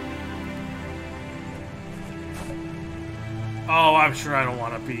 Oh, I'm sure I don't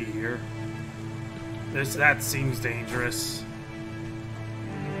want to be here. That seems dangerous.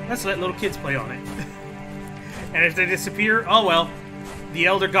 Let's let little kids play on it. And if they disappear, oh well. The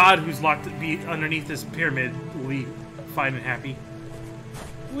Elder God who's locked underneath this pyramid will be fine and happy.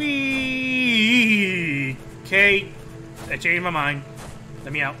 Whee! Okay, I changed my mind.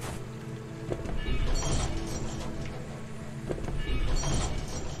 Let me out.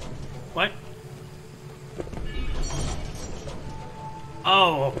 What?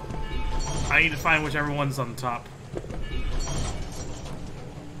 Oh, I need to find whichever one's on top.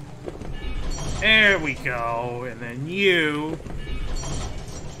 There we go, and then you.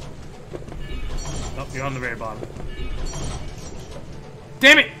 Oh, you're on the very bottom.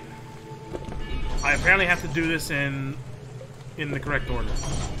 Damn it! I apparently have to do this in the correct order.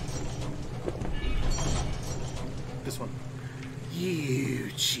 This one. You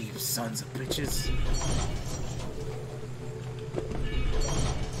cheap sons of bitches.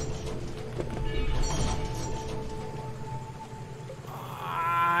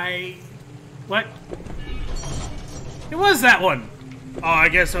 What? It was that one! Oh, I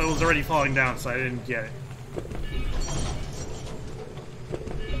guess it was already falling down, so I didn't get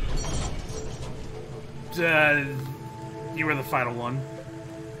it. You were the final one.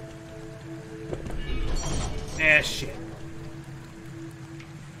 Eh, shit.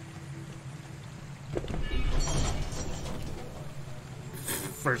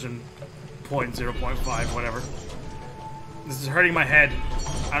 Version 0.0.5, whatever. This is hurting my head.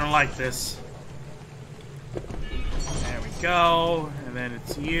 I don't like this. There we go. And then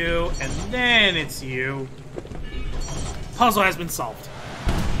it's you. And then it's you. Puzzle has been solved.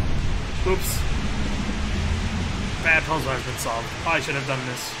 Oops. Bad puzzle has been solved. Probably should have done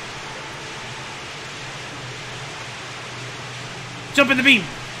this. Jump in the beam!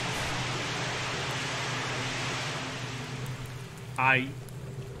 I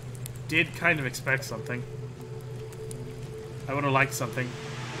did kind of expect something. I would have liked something.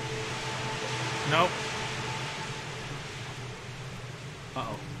 Nope.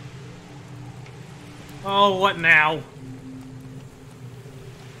 Uh-oh. Oh, what now?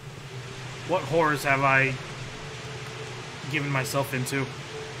 What horrors have I given myself into?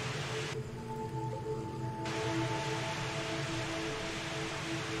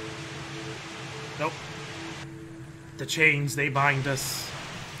 Nope. The chains, they bind us.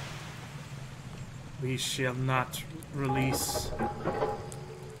 We shall not release.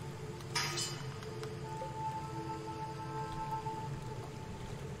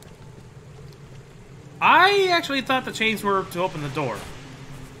 I actually thought the chains were to open the door.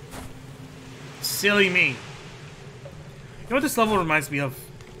 Silly me. You know what this level reminds me of?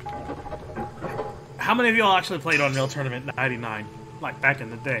 How many of y'all actually played Unreal Tournament 99? Like, back in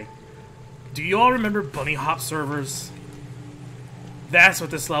the day. Do you all remember Bunny Hop servers? That's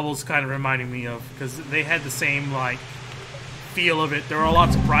what this level is kind of reminding me of. Because they had the same, like, feel of it. There were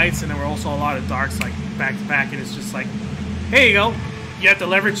lots of brights, and there were also a lot of darks, like, back to back, and it's just like, here you go. You have to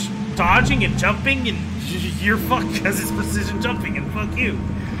leverage dodging and jumping, and you're fucked because it's precision jumping, and fuck you.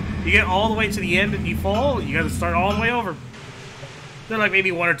 You get all the way to the end and you fall, you gotta start all the way over. They're like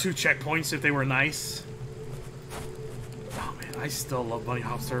maybe 1 or 2 checkpoints if they were nice. Oh man, I still love Bunny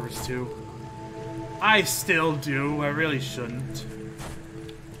Hop servers too. I still do. I really shouldn't.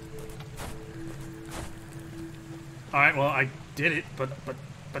 Alright, well, I did it, but...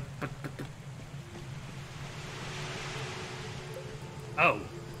 Oh.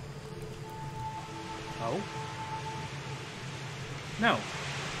 Oh? No.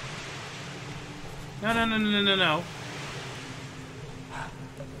 No.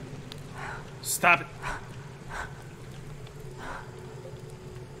 Stop it.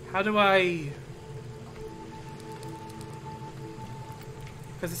 How do I...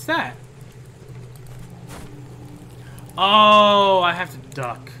 Because it's that. Oh, I have to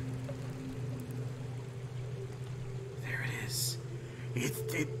duck. There it is.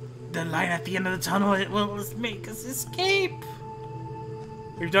 The light at the end of the tunnel, it will make us escape.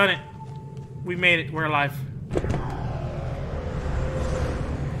 We've done it. We made it. We're alive.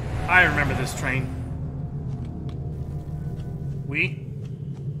 I remember this train.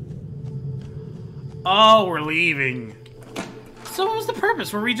 Oh, we're leaving. So what was the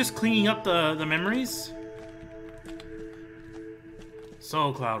purpose? Were we just cleaning up the memories?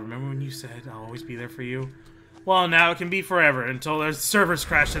 So, Cloud, remember when you said I'll always be there for you? Well, now it can be forever until the servers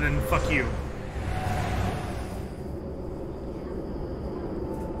crash and then fuck you.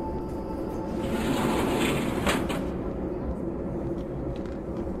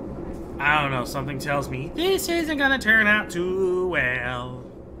 I don't know, something tells me this isn't gonna turn out too well.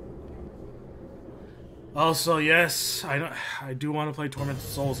 Also, yes, I do want to play Tormented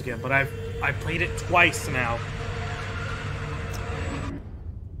Souls again, but I've played it twice now.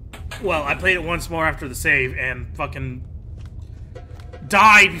 Well, I played it once more after the save and fucking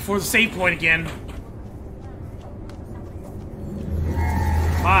died before the save point again.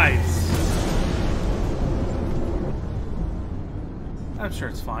 Eyes. I'm sure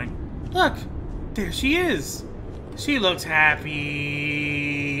it's fine. Look, there she is. She looks happy.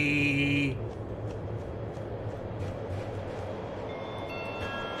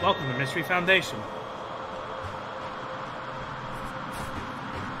 Welcome to Mystery Foundation.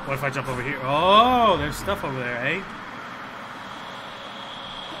 What if I jump over here? Oh, there's stuff over there, eh?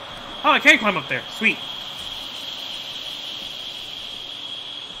 Oh, I can climb up there. Sweet.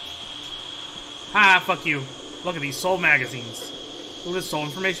 Ah, fuck you. Look at these soul magazines. Look at this soul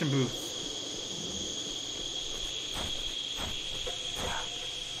information booth.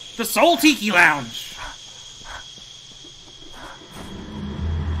 The Soul Tiki Lounge.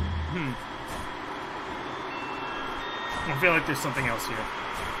 I feel like there's something else here.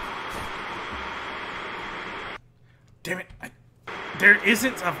 Damn it. There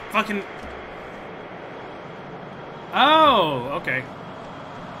isn't a fucking... Oh, okay.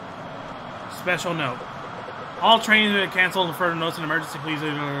 Special note. All trains are canceled and further notes and emergency, please.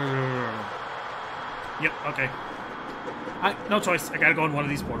 Yep, okay. No choice. I gotta go in one of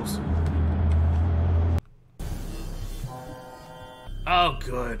these portals. Oh,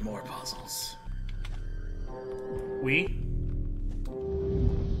 good. More puzzles.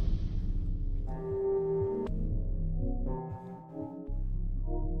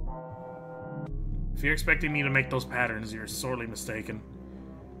 If you're expecting me to make those patterns, you're sorely mistaken.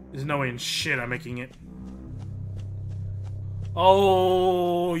 There's no way in shit I'm making it.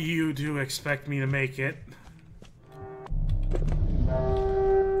 Oh, you do expect me to make it.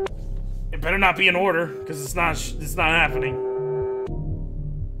 It better not be in order, because it's not happening.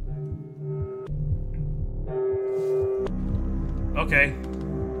 Okay.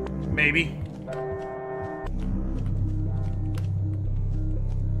 Maybe.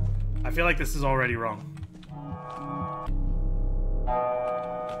 I feel like this is already wrong.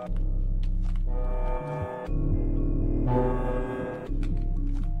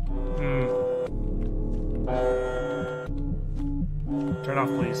 Turn off,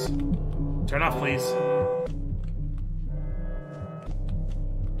 please. Turn off, please.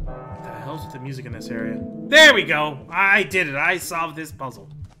 What the hell's with the music in this area? There we go! I did it. I solved this puzzle.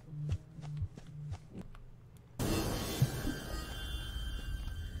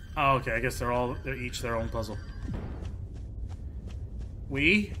 Oh, okay. I guess they're each their own puzzle.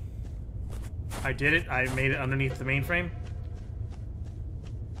 I did it. I made it underneath the mainframe.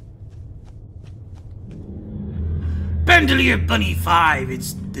 Bandolier Bunny 5.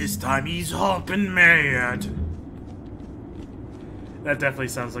 It's this time he's hopping mad. That definitely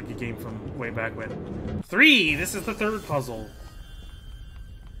sounds like a game from way back when. 3. This is the third puzzle.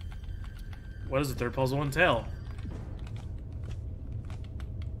 What does the third puzzle entail?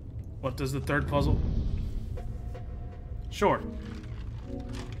 What does the third puzzle... Sure.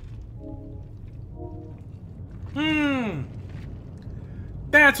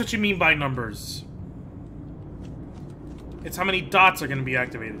 That's what you mean by numbers. It's how many dots are going to be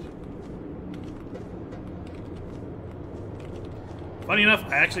activated. Funny enough,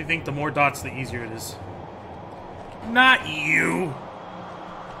 I actually think the more dots, the easier it is. Not you!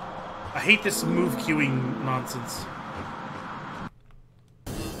 I hate this move queuing nonsense.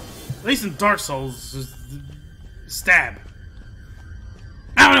 At least in Dark Souls, stab.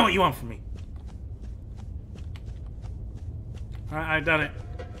 I don't know what you want from me. I've done it.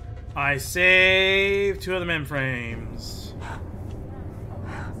 I saved 2 of the mainframes.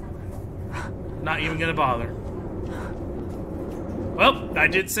 Not even gonna bother. Well, I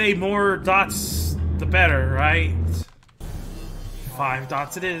did say more dots, the better, right? 5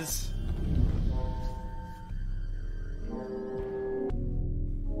 dots it is.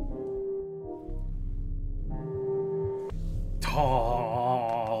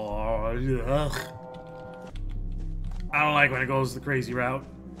 Ugh. I don't like when it goes the crazy route.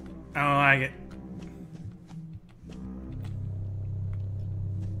 I don't like it.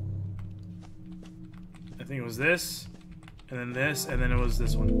 I think it was this, and then this, and then it was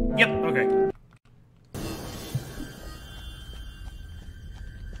this one. Yep, okay.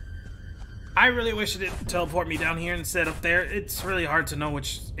 I really wish it didn't teleport me down here instead up there. It's really hard to know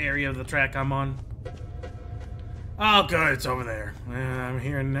which area of the track I'm on. Oh, good, it's over there. I'm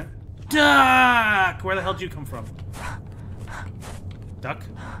hearing that. Duck! Where the hell did you come from? Duck?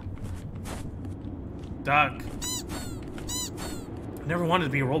 Duck. I never wanted to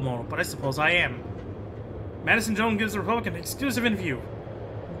be a role model, but I suppose I am. Madison Jones gives the Republican an exclusive interview.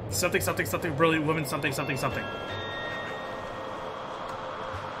 Something, something, something, brilliant woman, something, something, something.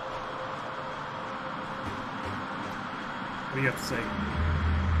 What do you have to say?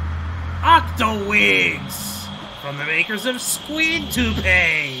 Octowigs! From the makers of Squid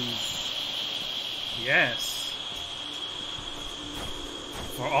Toupee! Yes.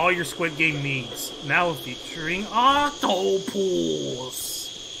 For all your Squid Game needs. Now featuring octopus.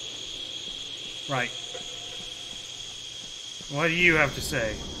 Right. What do you have to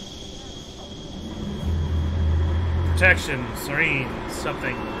say? Protection, serene,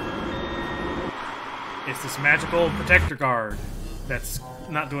 something. It's this magical protector guard that's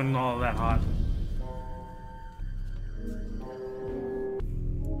not doing all that hot.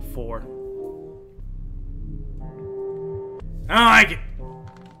 4. I don't like it.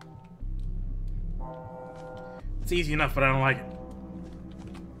 It's easy enough, but I don't like it.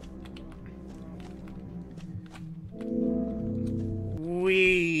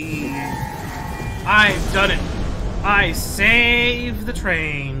 I've done it. I saved the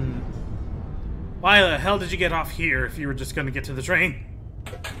train. Why the hell did you get off here if you were just gonna get to the train?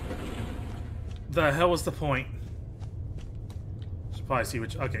 The hell was the point? Should probably see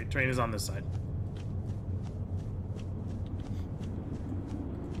which... Okay, train is on this side.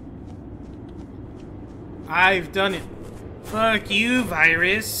 I've done it. Fuck you,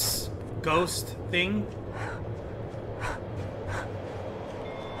 virus. Ghost thing.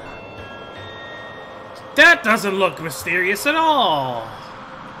 That doesn't look mysterious at all.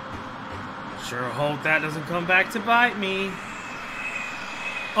 Sure hope that doesn't come back to bite me.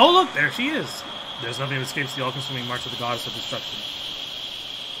 Oh look, there she is. There's nothing that escapes the all-consuming march of the goddess of destruction.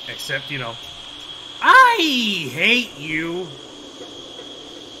 Except, you know, I hate you.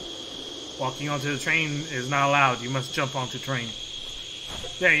 Walking onto the train is not allowed. You must jump onto the train.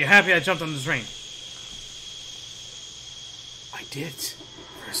 There, you happy I jumped on the train? I did.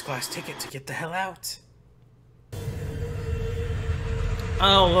 First class ticket to get the hell out.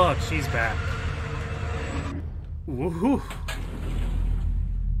 Oh, look, she's back. Woohoo.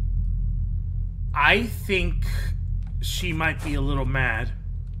 I think she might be a little mad.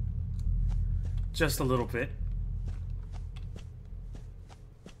 Just a little bit.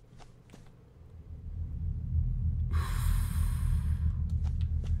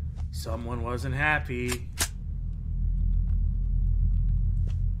 Someone wasn't happy.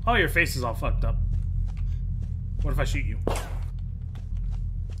 Oh, your face is all fucked up. What if I shoot you?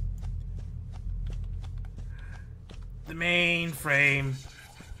 The mainframe.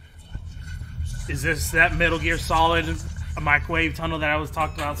 Is this that Metal Gear Solid a microwave tunnel that I was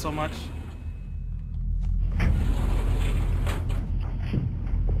talking about so much?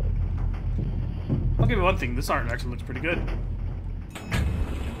 I'll give you one thing, this art actually looks pretty good.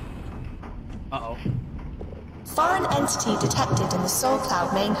 Uh-oh. Foreign entity detected in the Soul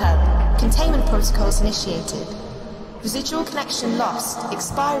Cloud main hub. Containment protocols initiated. Residual connection lost.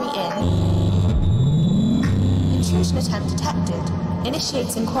 Expiry in Intrusion attempt detected.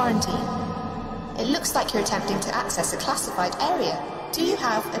 Initiating quarantine. It looks like you're attempting to access a classified area. Do you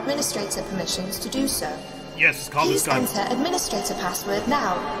have administrator permissions to do so? Yes, call this gun. Please enter administrator password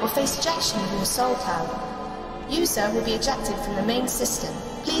now, or face ejection from the Soul Cloud. User will be ejected from the main system.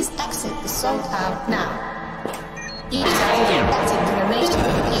 Please exit the Soul Cloud now. User will be ejected from the main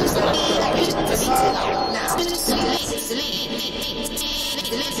system. User will be deleted now.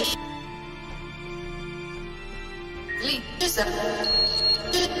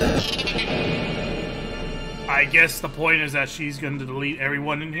 I guess the point is that she's going to delete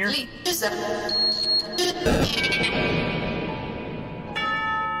everyone in here.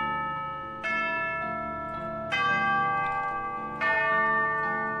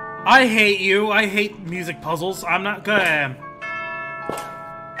 I hate you. I hate music puzzles. I'm not good at them.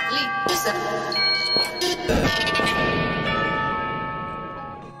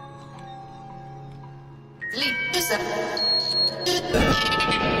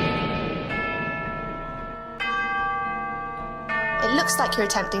 It looks like you're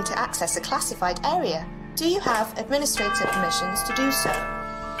attempting to access a classified area. Do you have administrator permissions to do so?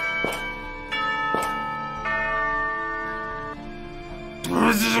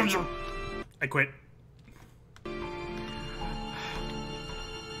 I quit.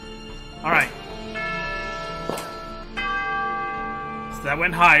 Alright. So that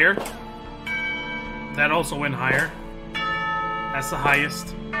went higher. That also went higher. That's the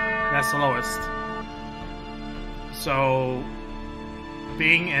highest. That's the lowest. So,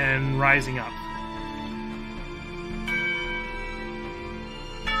 being and rising up.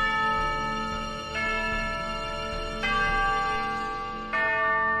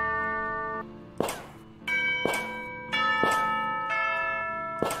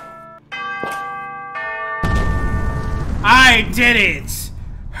 I did it!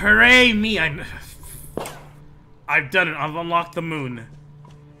 Hooray me! I've done it. I've unlocked the moon.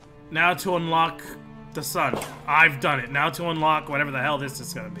 Now to unlock the sun. I've done it. Now to unlock whatever the hell this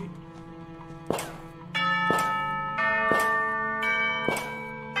is gonna be.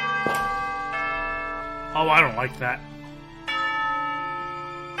 Oh, I don't like that.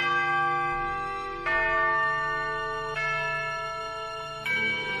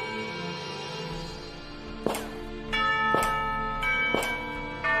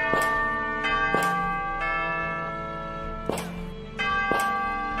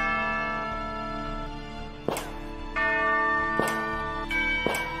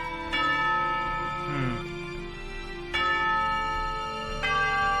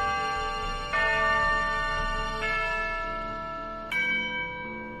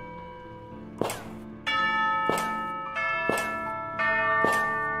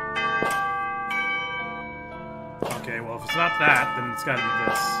 Okay, well, if it's not that, then it's gotta be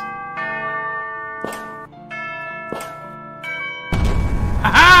this.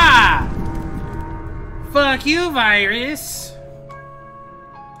 Ha-ha! Fuck you, virus!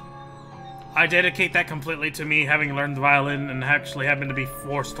 I dedicate that completely to me having learned the violin and actually having to be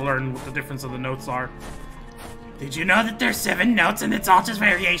forced to learn what the difference of the notes are. Did you know that there's 7 notes and it's all just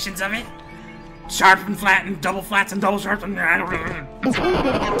variations of it? Sharp and flat and double flats and double sharps and...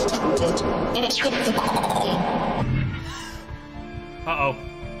 Uh-oh.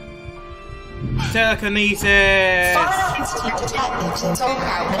 Telekinesis!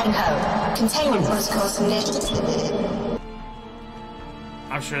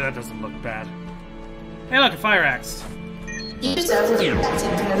 I'm sure that doesn't look bad. Hey look, a fire axe. This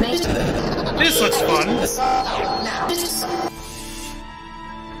looks fun.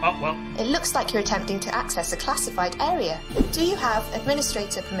 Oh, well. It looks like you're attempting to access a classified area. Do you have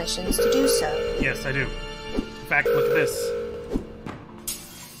administrator permissions to do so? Yes, I do. In fact, look at this.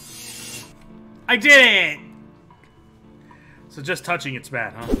 I did it! So just touching it's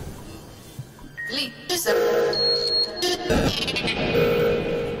bad, huh?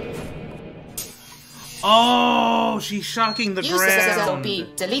 Oh, she's shocking the ground. Be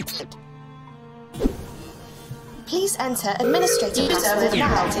deleted. Please enter administrator password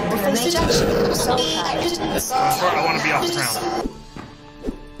now or face ejection from the Soul Cloud. I want to be off the ground.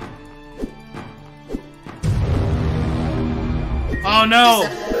 Oh no!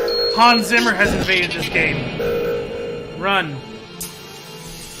 Hans Zimmer has invaded this game. Run.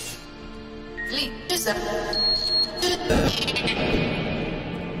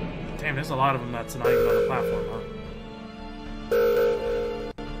 Damn, there's a lot of them that's not even on the platform, huh?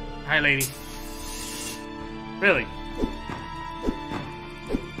 Hi, lady. Really?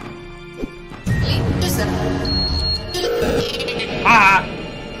 Ah!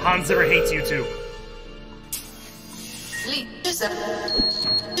 Hans Zimmer hates you too.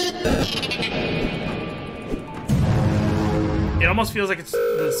 It almost feels like it's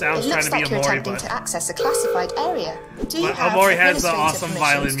the sound's trying to be It looks like you're Amori, attempting but to access a classified area. Do you but have Amori has the administrative awesome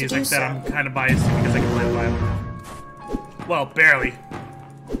violin permissions to music do that so? I'm kind of biased to because I can play the violin. Well, barely.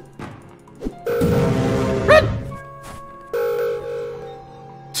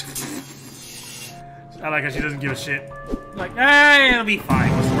 I like how she doesn't give a shit. Like, hey, it'll be fine.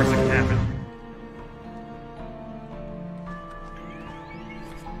 What's the worst that can happen?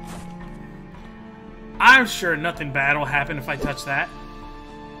 I'm sure nothing bad will happen if I touch that.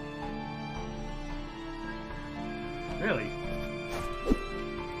 Really?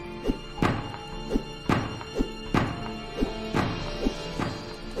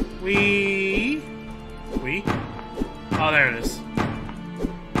 We? Oh, there it is.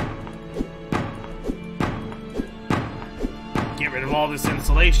 Get rid of all this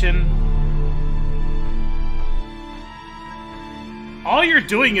insulation. All you're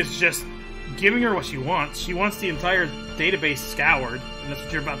doing is just giving her what she wants. She wants the entire database scoured, and that's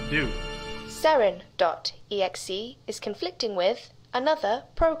what you're about to do. Seren.exe is conflicting with another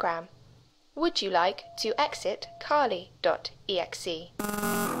program. Would you like to exit Kali.exe?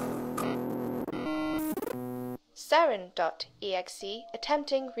 Seren.exe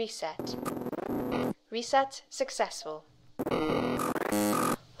attempting reset. Reset successful.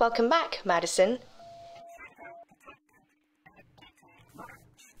 Welcome back, Madison.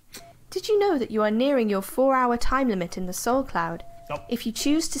 Did you know that you are nearing your 4-hour time limit in the Soul Cloud? Nope. If you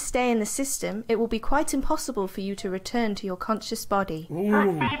choose to stay in the system, it will be quite impossible for you to return to your conscious body.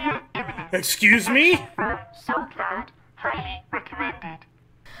 Ooh. Excuse me? Soul Cloud, highly recommended.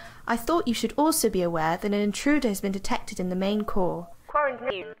 I thought you should also be aware that an intruder has been detected in the main core.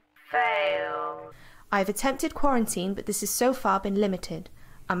 Quarantine. Fail. I have attempted quarantine, but this has so far been limited.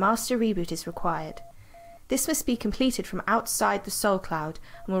 A master reboot is required. This must be completed from outside the Soul Cloud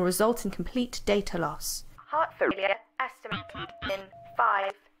and will result in complete data loss. Heart failure estimated in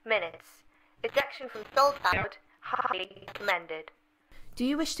 5 minutes. Ejection from Soul Cloud, highly recommended. Do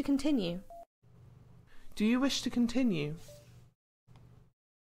you wish to continue? Do you wish to continue?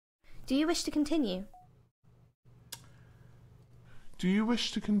 Do you wish to continue? Do you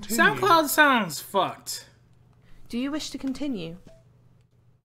wish to continue? SoundCloud sounds fucked. Do you wish to continue?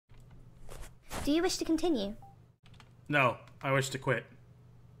 Do you wish to continue? No, I wish to quit.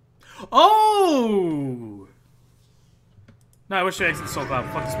 Oh! No, I wish to exit Soul Cloud.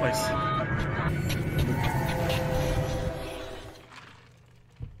 Fuck this place.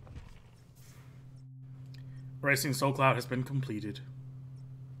 Racing Soul Cloud has been completed.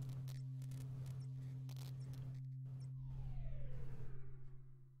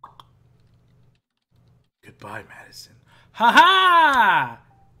 Goodbye, Madison. Ha-ha!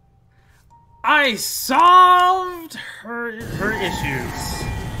 I solved her issues.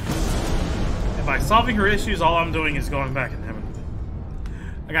 And by solving her issues, all I'm doing is going back in heaven.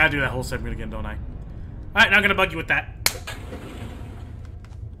 I gotta do that whole segment again, don't I? Alright, now I'm gonna bug you with that.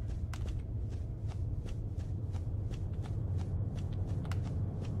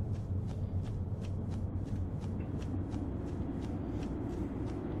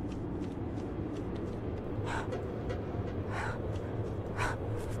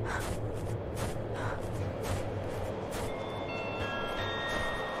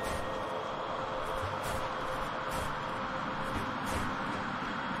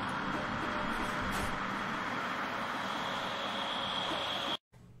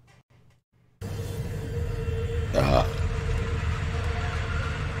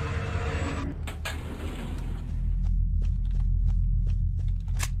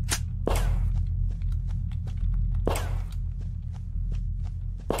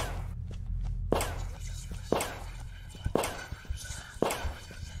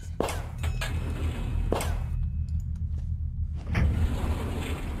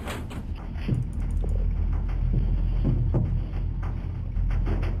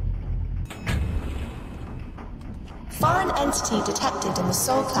 Foreign entity detected in the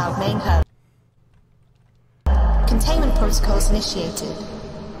Soul Cloud main hub. Containment protocols initiated.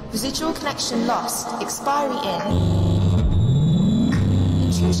 Residual connection lost. Expiry in.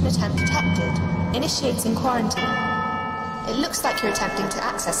 Intrusion attempt detected. Initiating quarantine. It looks like you're attempting to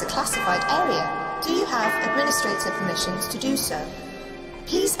access a classified area. Do you have administrator permissions to do so?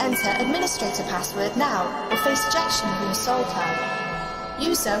 Please enter administrator password now or face ejection from the Soul Cloud.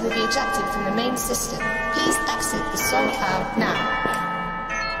 User will be ejected from the main system. Please exit the Soul Cloud now.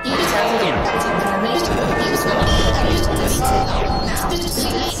 User will be ejected from the main system. User will be ejected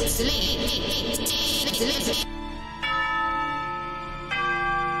now.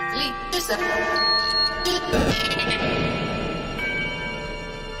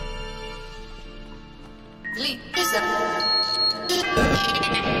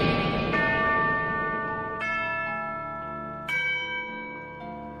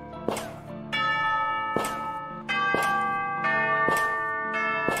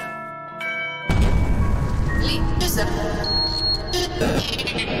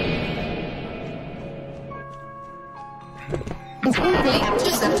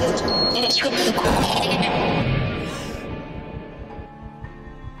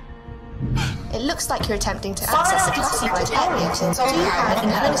 It looks like you're attempting to access a classified area. Do you have an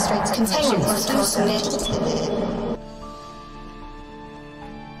administrator containment to do so?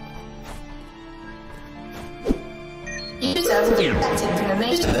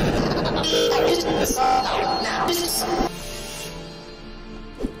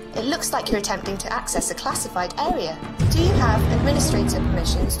 It looks like you're attempting to access a classified area. Do you have administrator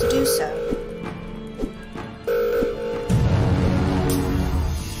permissions to do so?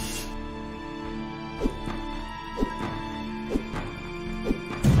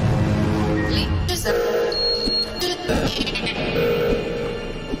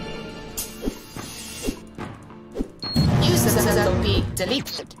 User will be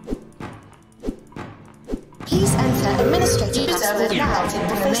deleted. Please enter administrator password now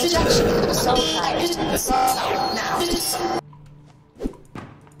to face ejection of the soul cloud. Now.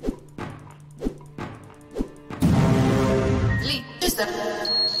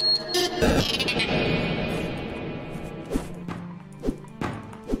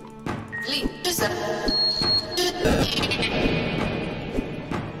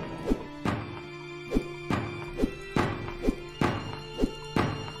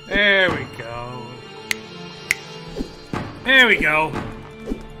 There we go. There we go.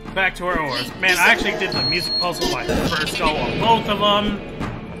 Back to where it was. Man, I actually did the music puzzle like first go on both of them.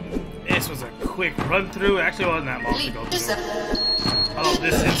 This was a quick run through. It actually wasn't that long to go through. Oh,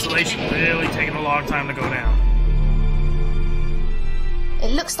 this installation really taking a long time to go down.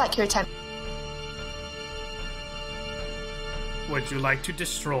 It looks like you're attempting. Would you like to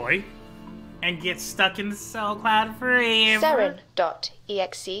destroy and get stuck in the soul cloud forever?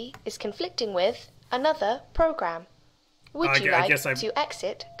 Seren.exe is conflicting with another program. Would you like to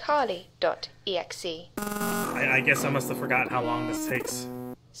exit Kali.exe? I guess I must have forgotten how long this takes.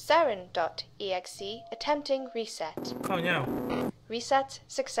 Seren.exe attempting reset. Oh no. Reset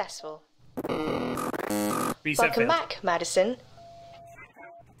successful. Reset Welcome failed. back, Madison.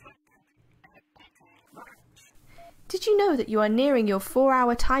 Did you know that you are nearing your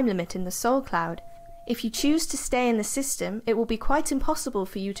 4-hour time limit in the Soul Cloud? If you choose to stay in the system, it will be quite impossible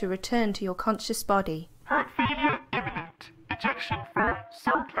for you to return to your conscious body. Heart failure imminent. Ejection from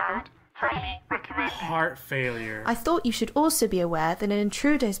Soul Cloud. Highly recommended. Heart failure. I thought you should also be aware that an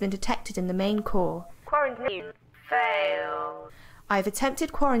intruder has been detected in the main core. Quarantine failed. I have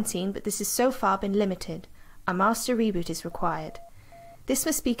attempted quarantine, but this has so far been limited. A master reboot is required. This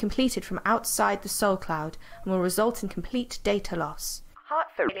must be completed from outside the Soul Cloud and will result in complete data loss. Heart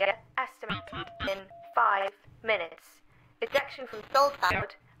failure estimated in 5 minutes. Ejection from Soul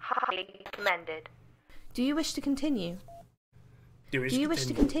Cloud highly recommended. Do you wish to continue? Do you wish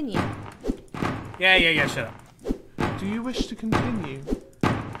to continue? Yeah, shut up. Do you wish to continue?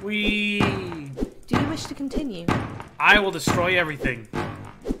 Do you wish to continue? I will destroy everything.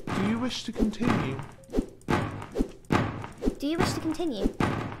 Do you wish to continue? Do you wish to continue?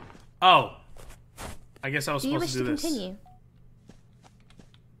 Oh. I guess I was Do you supposed wish to do to this. continue?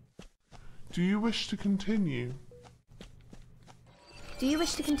 Do you wish to continue? Do you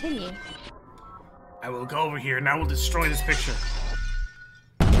wish to continue? I will go over here and I will destroy this picture.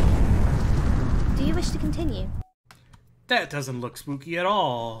 Do you wish to continue? That doesn't look spooky at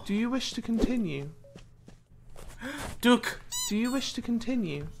all. Do you wish to continue? Duke! Do you wish to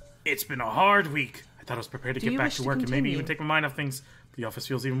continue? It's been a hard week. I thought I was prepared to get back to work and maybe even take my mind off things. The office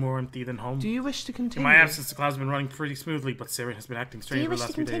feels even more empty than home. Do you wish to continue? In my absence, the cloud's been running pretty smoothly, but Saren has been acting strange for the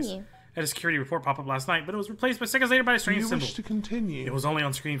last few days. continue? I had a security report pop up last night, but it was replaced by seconds later by a strange Do you symbol. wish to continue? It was only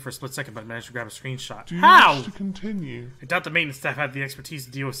on screen for a split second, but I managed to grab a screenshot. Do you How? wish to continue? I doubt the maintenance staff had the expertise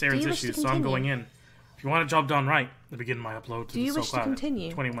to deal with Saren's issues, so I'm going in. If you want a job done right, I begin my upload to the Soul Cloud.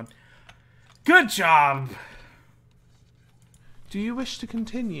 21. Good job! Do you wish to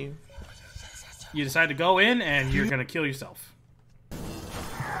continue? You decide to go in, and you're gonna kill yourself.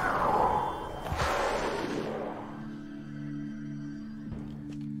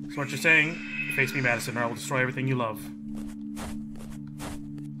 So what you're saying, face me, Madison, or I will destroy everything you love.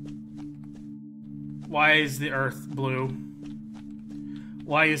 Why is the Earth blue?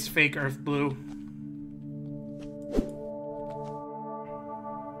 Why is fake Earth blue?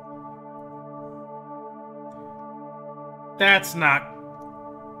 That's not...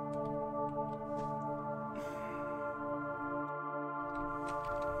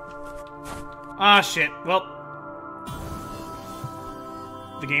 Ah, shit. Well...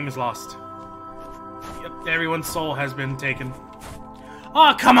 the game is lost. Yep, everyone's soul has been taken.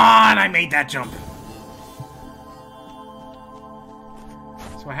 Oh, come on! I made that jump.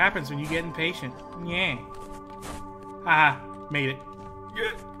 happens when you get impatient. Yeah. Ah, made it.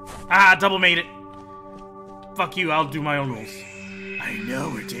 Ah, double made it. Fuck you, I'll do my own rules. I know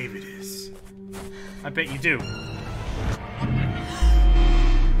where David is. I bet you do.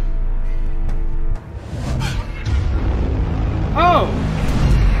 Oh!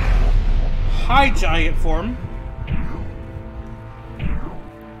 Hi, giant form.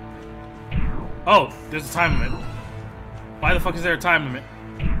 Oh, there's a time limit. Why the fuck is there a time limit?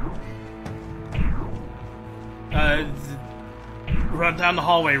 Run down the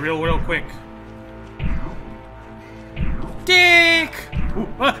hallway real quick. Dick! Ooh,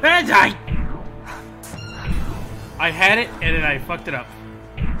 I had it, and then I fucked it up.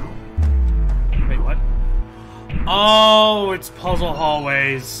 Wait, what? Oh, it's puzzle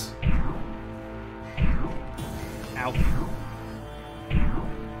hallways. Ow.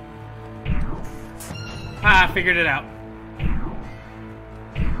 Ah, I figured it out.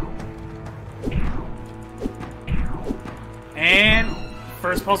 And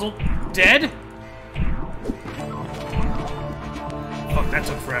first puzzle, dead. Fuck, that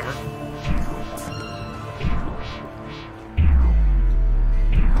took forever.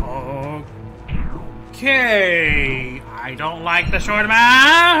 Okay, I don't like the short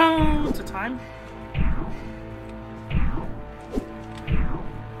amount of time.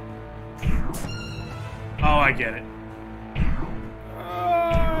 Oh, I get it.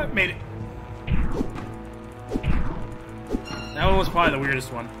 Made it. That one was probably the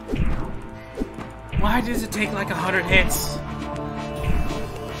weirdest one. Why does it take like 100 hits?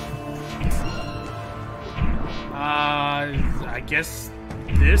 I guess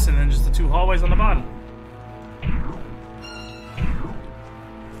this and then just the two hallways on the bottom.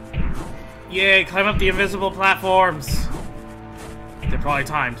 Yay, climb up the invisible platforms. They're probably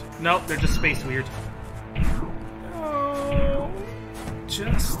timed. Nope, they're just spaced weird. Oh,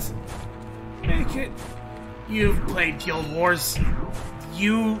 just make it. You've played Guild Wars.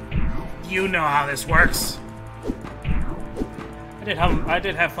 You know how this works. I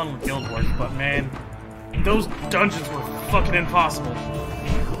did have fun with Guild Wars, but man, those dungeons were fucking impossible.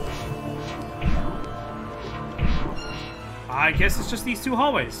 I guess it's just these two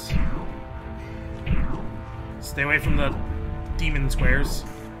hallways. Stay away from the demon squares.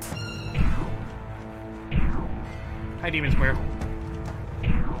 Hi, demon square.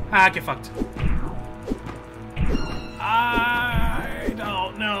 Ah, get fucked. I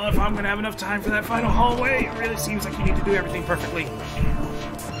don't know if I'm gonna have enough time for that final hallway. It really seems like you need to do everything perfectly.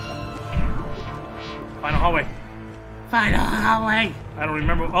 Final hallway. Final hallway. I don't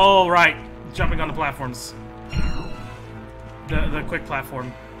remember. Oh, right. Jumping on the platforms. The quick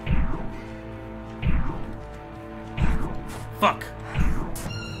platform. Fuck.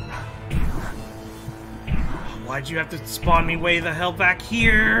 Why'd you have to spawn me way the hell back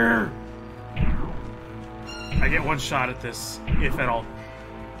here? I get one shot at this, if at all.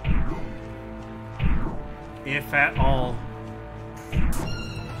 If at all.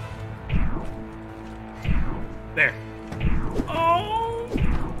 There. Oh!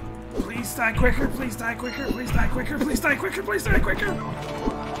 Please die quicker, please die quicker, please die quicker, please die quicker, please die quicker!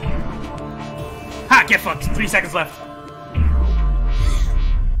 Ha! Get fucked! 3 seconds left.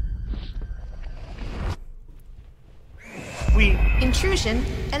 Intrusion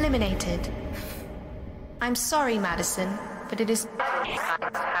eliminated. I'm sorry, Madison, but it is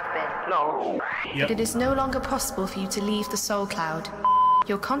But it is no longer possible for you to leave the Soul Cloud.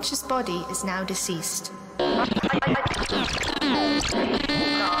 Your conscious body is now deceased.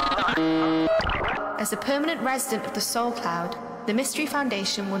 As a permanent resident of the Soul Cloud, the Mystery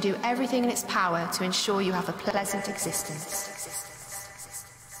Foundation will do everything in its power to ensure you have a pleasant existence.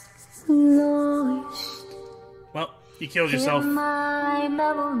 Well, you killed yourself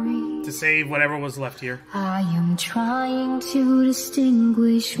to save whatever was left here. I am trying to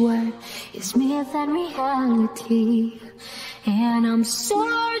distinguish what is myth and reality, and I'm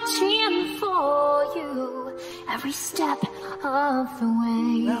searching for you every step of the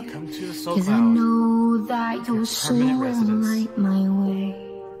way. Welcome to the Soul 'Cause I Cloud. know that your soul will residence. light my way.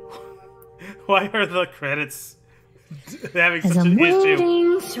 Why are the credits having As such I'm an issue?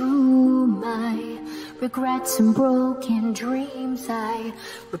 wading through my regrets and broken dreams, I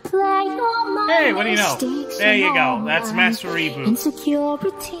replay all my Hey, what do you know? mistakes There you and go. all That's my Master Reboot.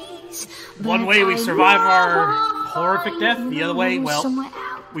 insecurities. One But way we I survive our never horrific death, the other way, well, somewhere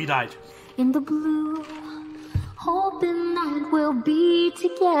out we died. in the blue, hoping that we'll be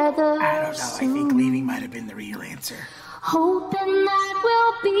together I don't know, I soon. think leaving might have been the real answer. Hoping that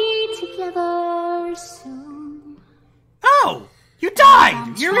we'll be together soon. Oh! You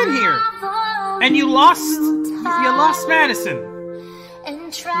died! You're in here! And you lost Madison.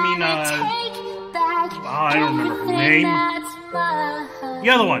 and try to take back I don't remember her name. that's mine. The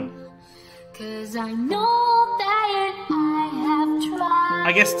other one. 'Cause I know that I have tried.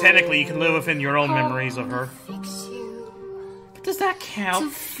 I guess technically you can live within your own memories of her. Fix you, But does that to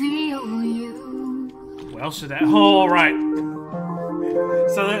count? feel you. Well, should that? Oh, right.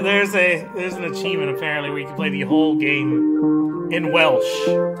 So there's an achievement apparently where you can play the whole game in Welsh.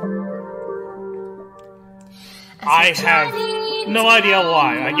 I have no idea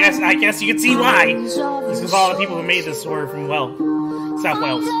why. I guess you can see why. It's because all the people who made this were from South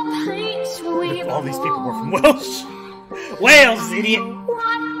Wales. All these people were from Welsh. Wales, idiot.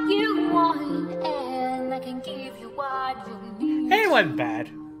 What you want, and I can give you what you need. It wasn't bad.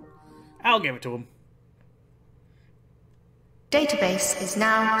 I'll give it to him. Database is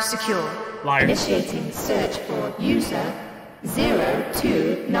now secure. Liar. Initiating search for user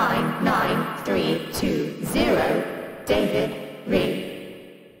 0299320 David Reed.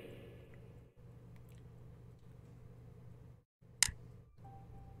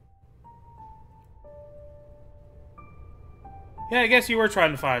 Yeah, I guess you were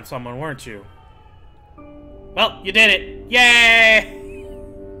trying to find someone, weren't you? Well, you did it. Yay!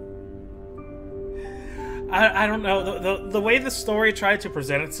 I don't know. The way the story tried to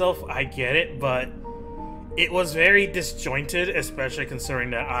present itself, I get it, but it was very disjointed, especially considering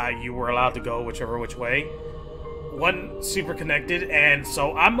that you were allowed to go which way. Wasn't super connected, and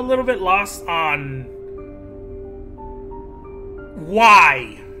so I'm a little bit lost on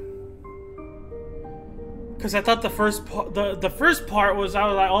why. Because I thought the first part was, I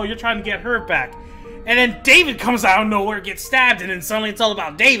was like, oh, you're trying to get her back. And then David comes out of nowhere, gets stabbed, and then suddenly it's all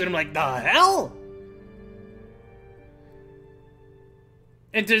about David. I'm like, the hell?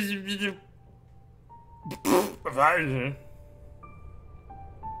 And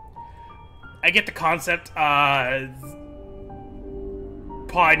I get the concept.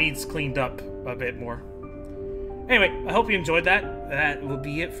 Probably needs cleaned up a bit more. Anyway, I hope you enjoyed that. That will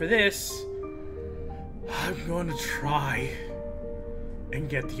be it for this. I'm going to try and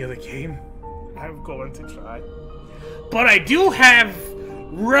get the other game. I'm going to try. But I do have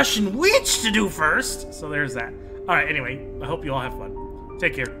Russian Witch to do first. So there's that. Alright, anyway, I hope you all have fun.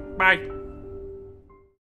 Take care. Bye.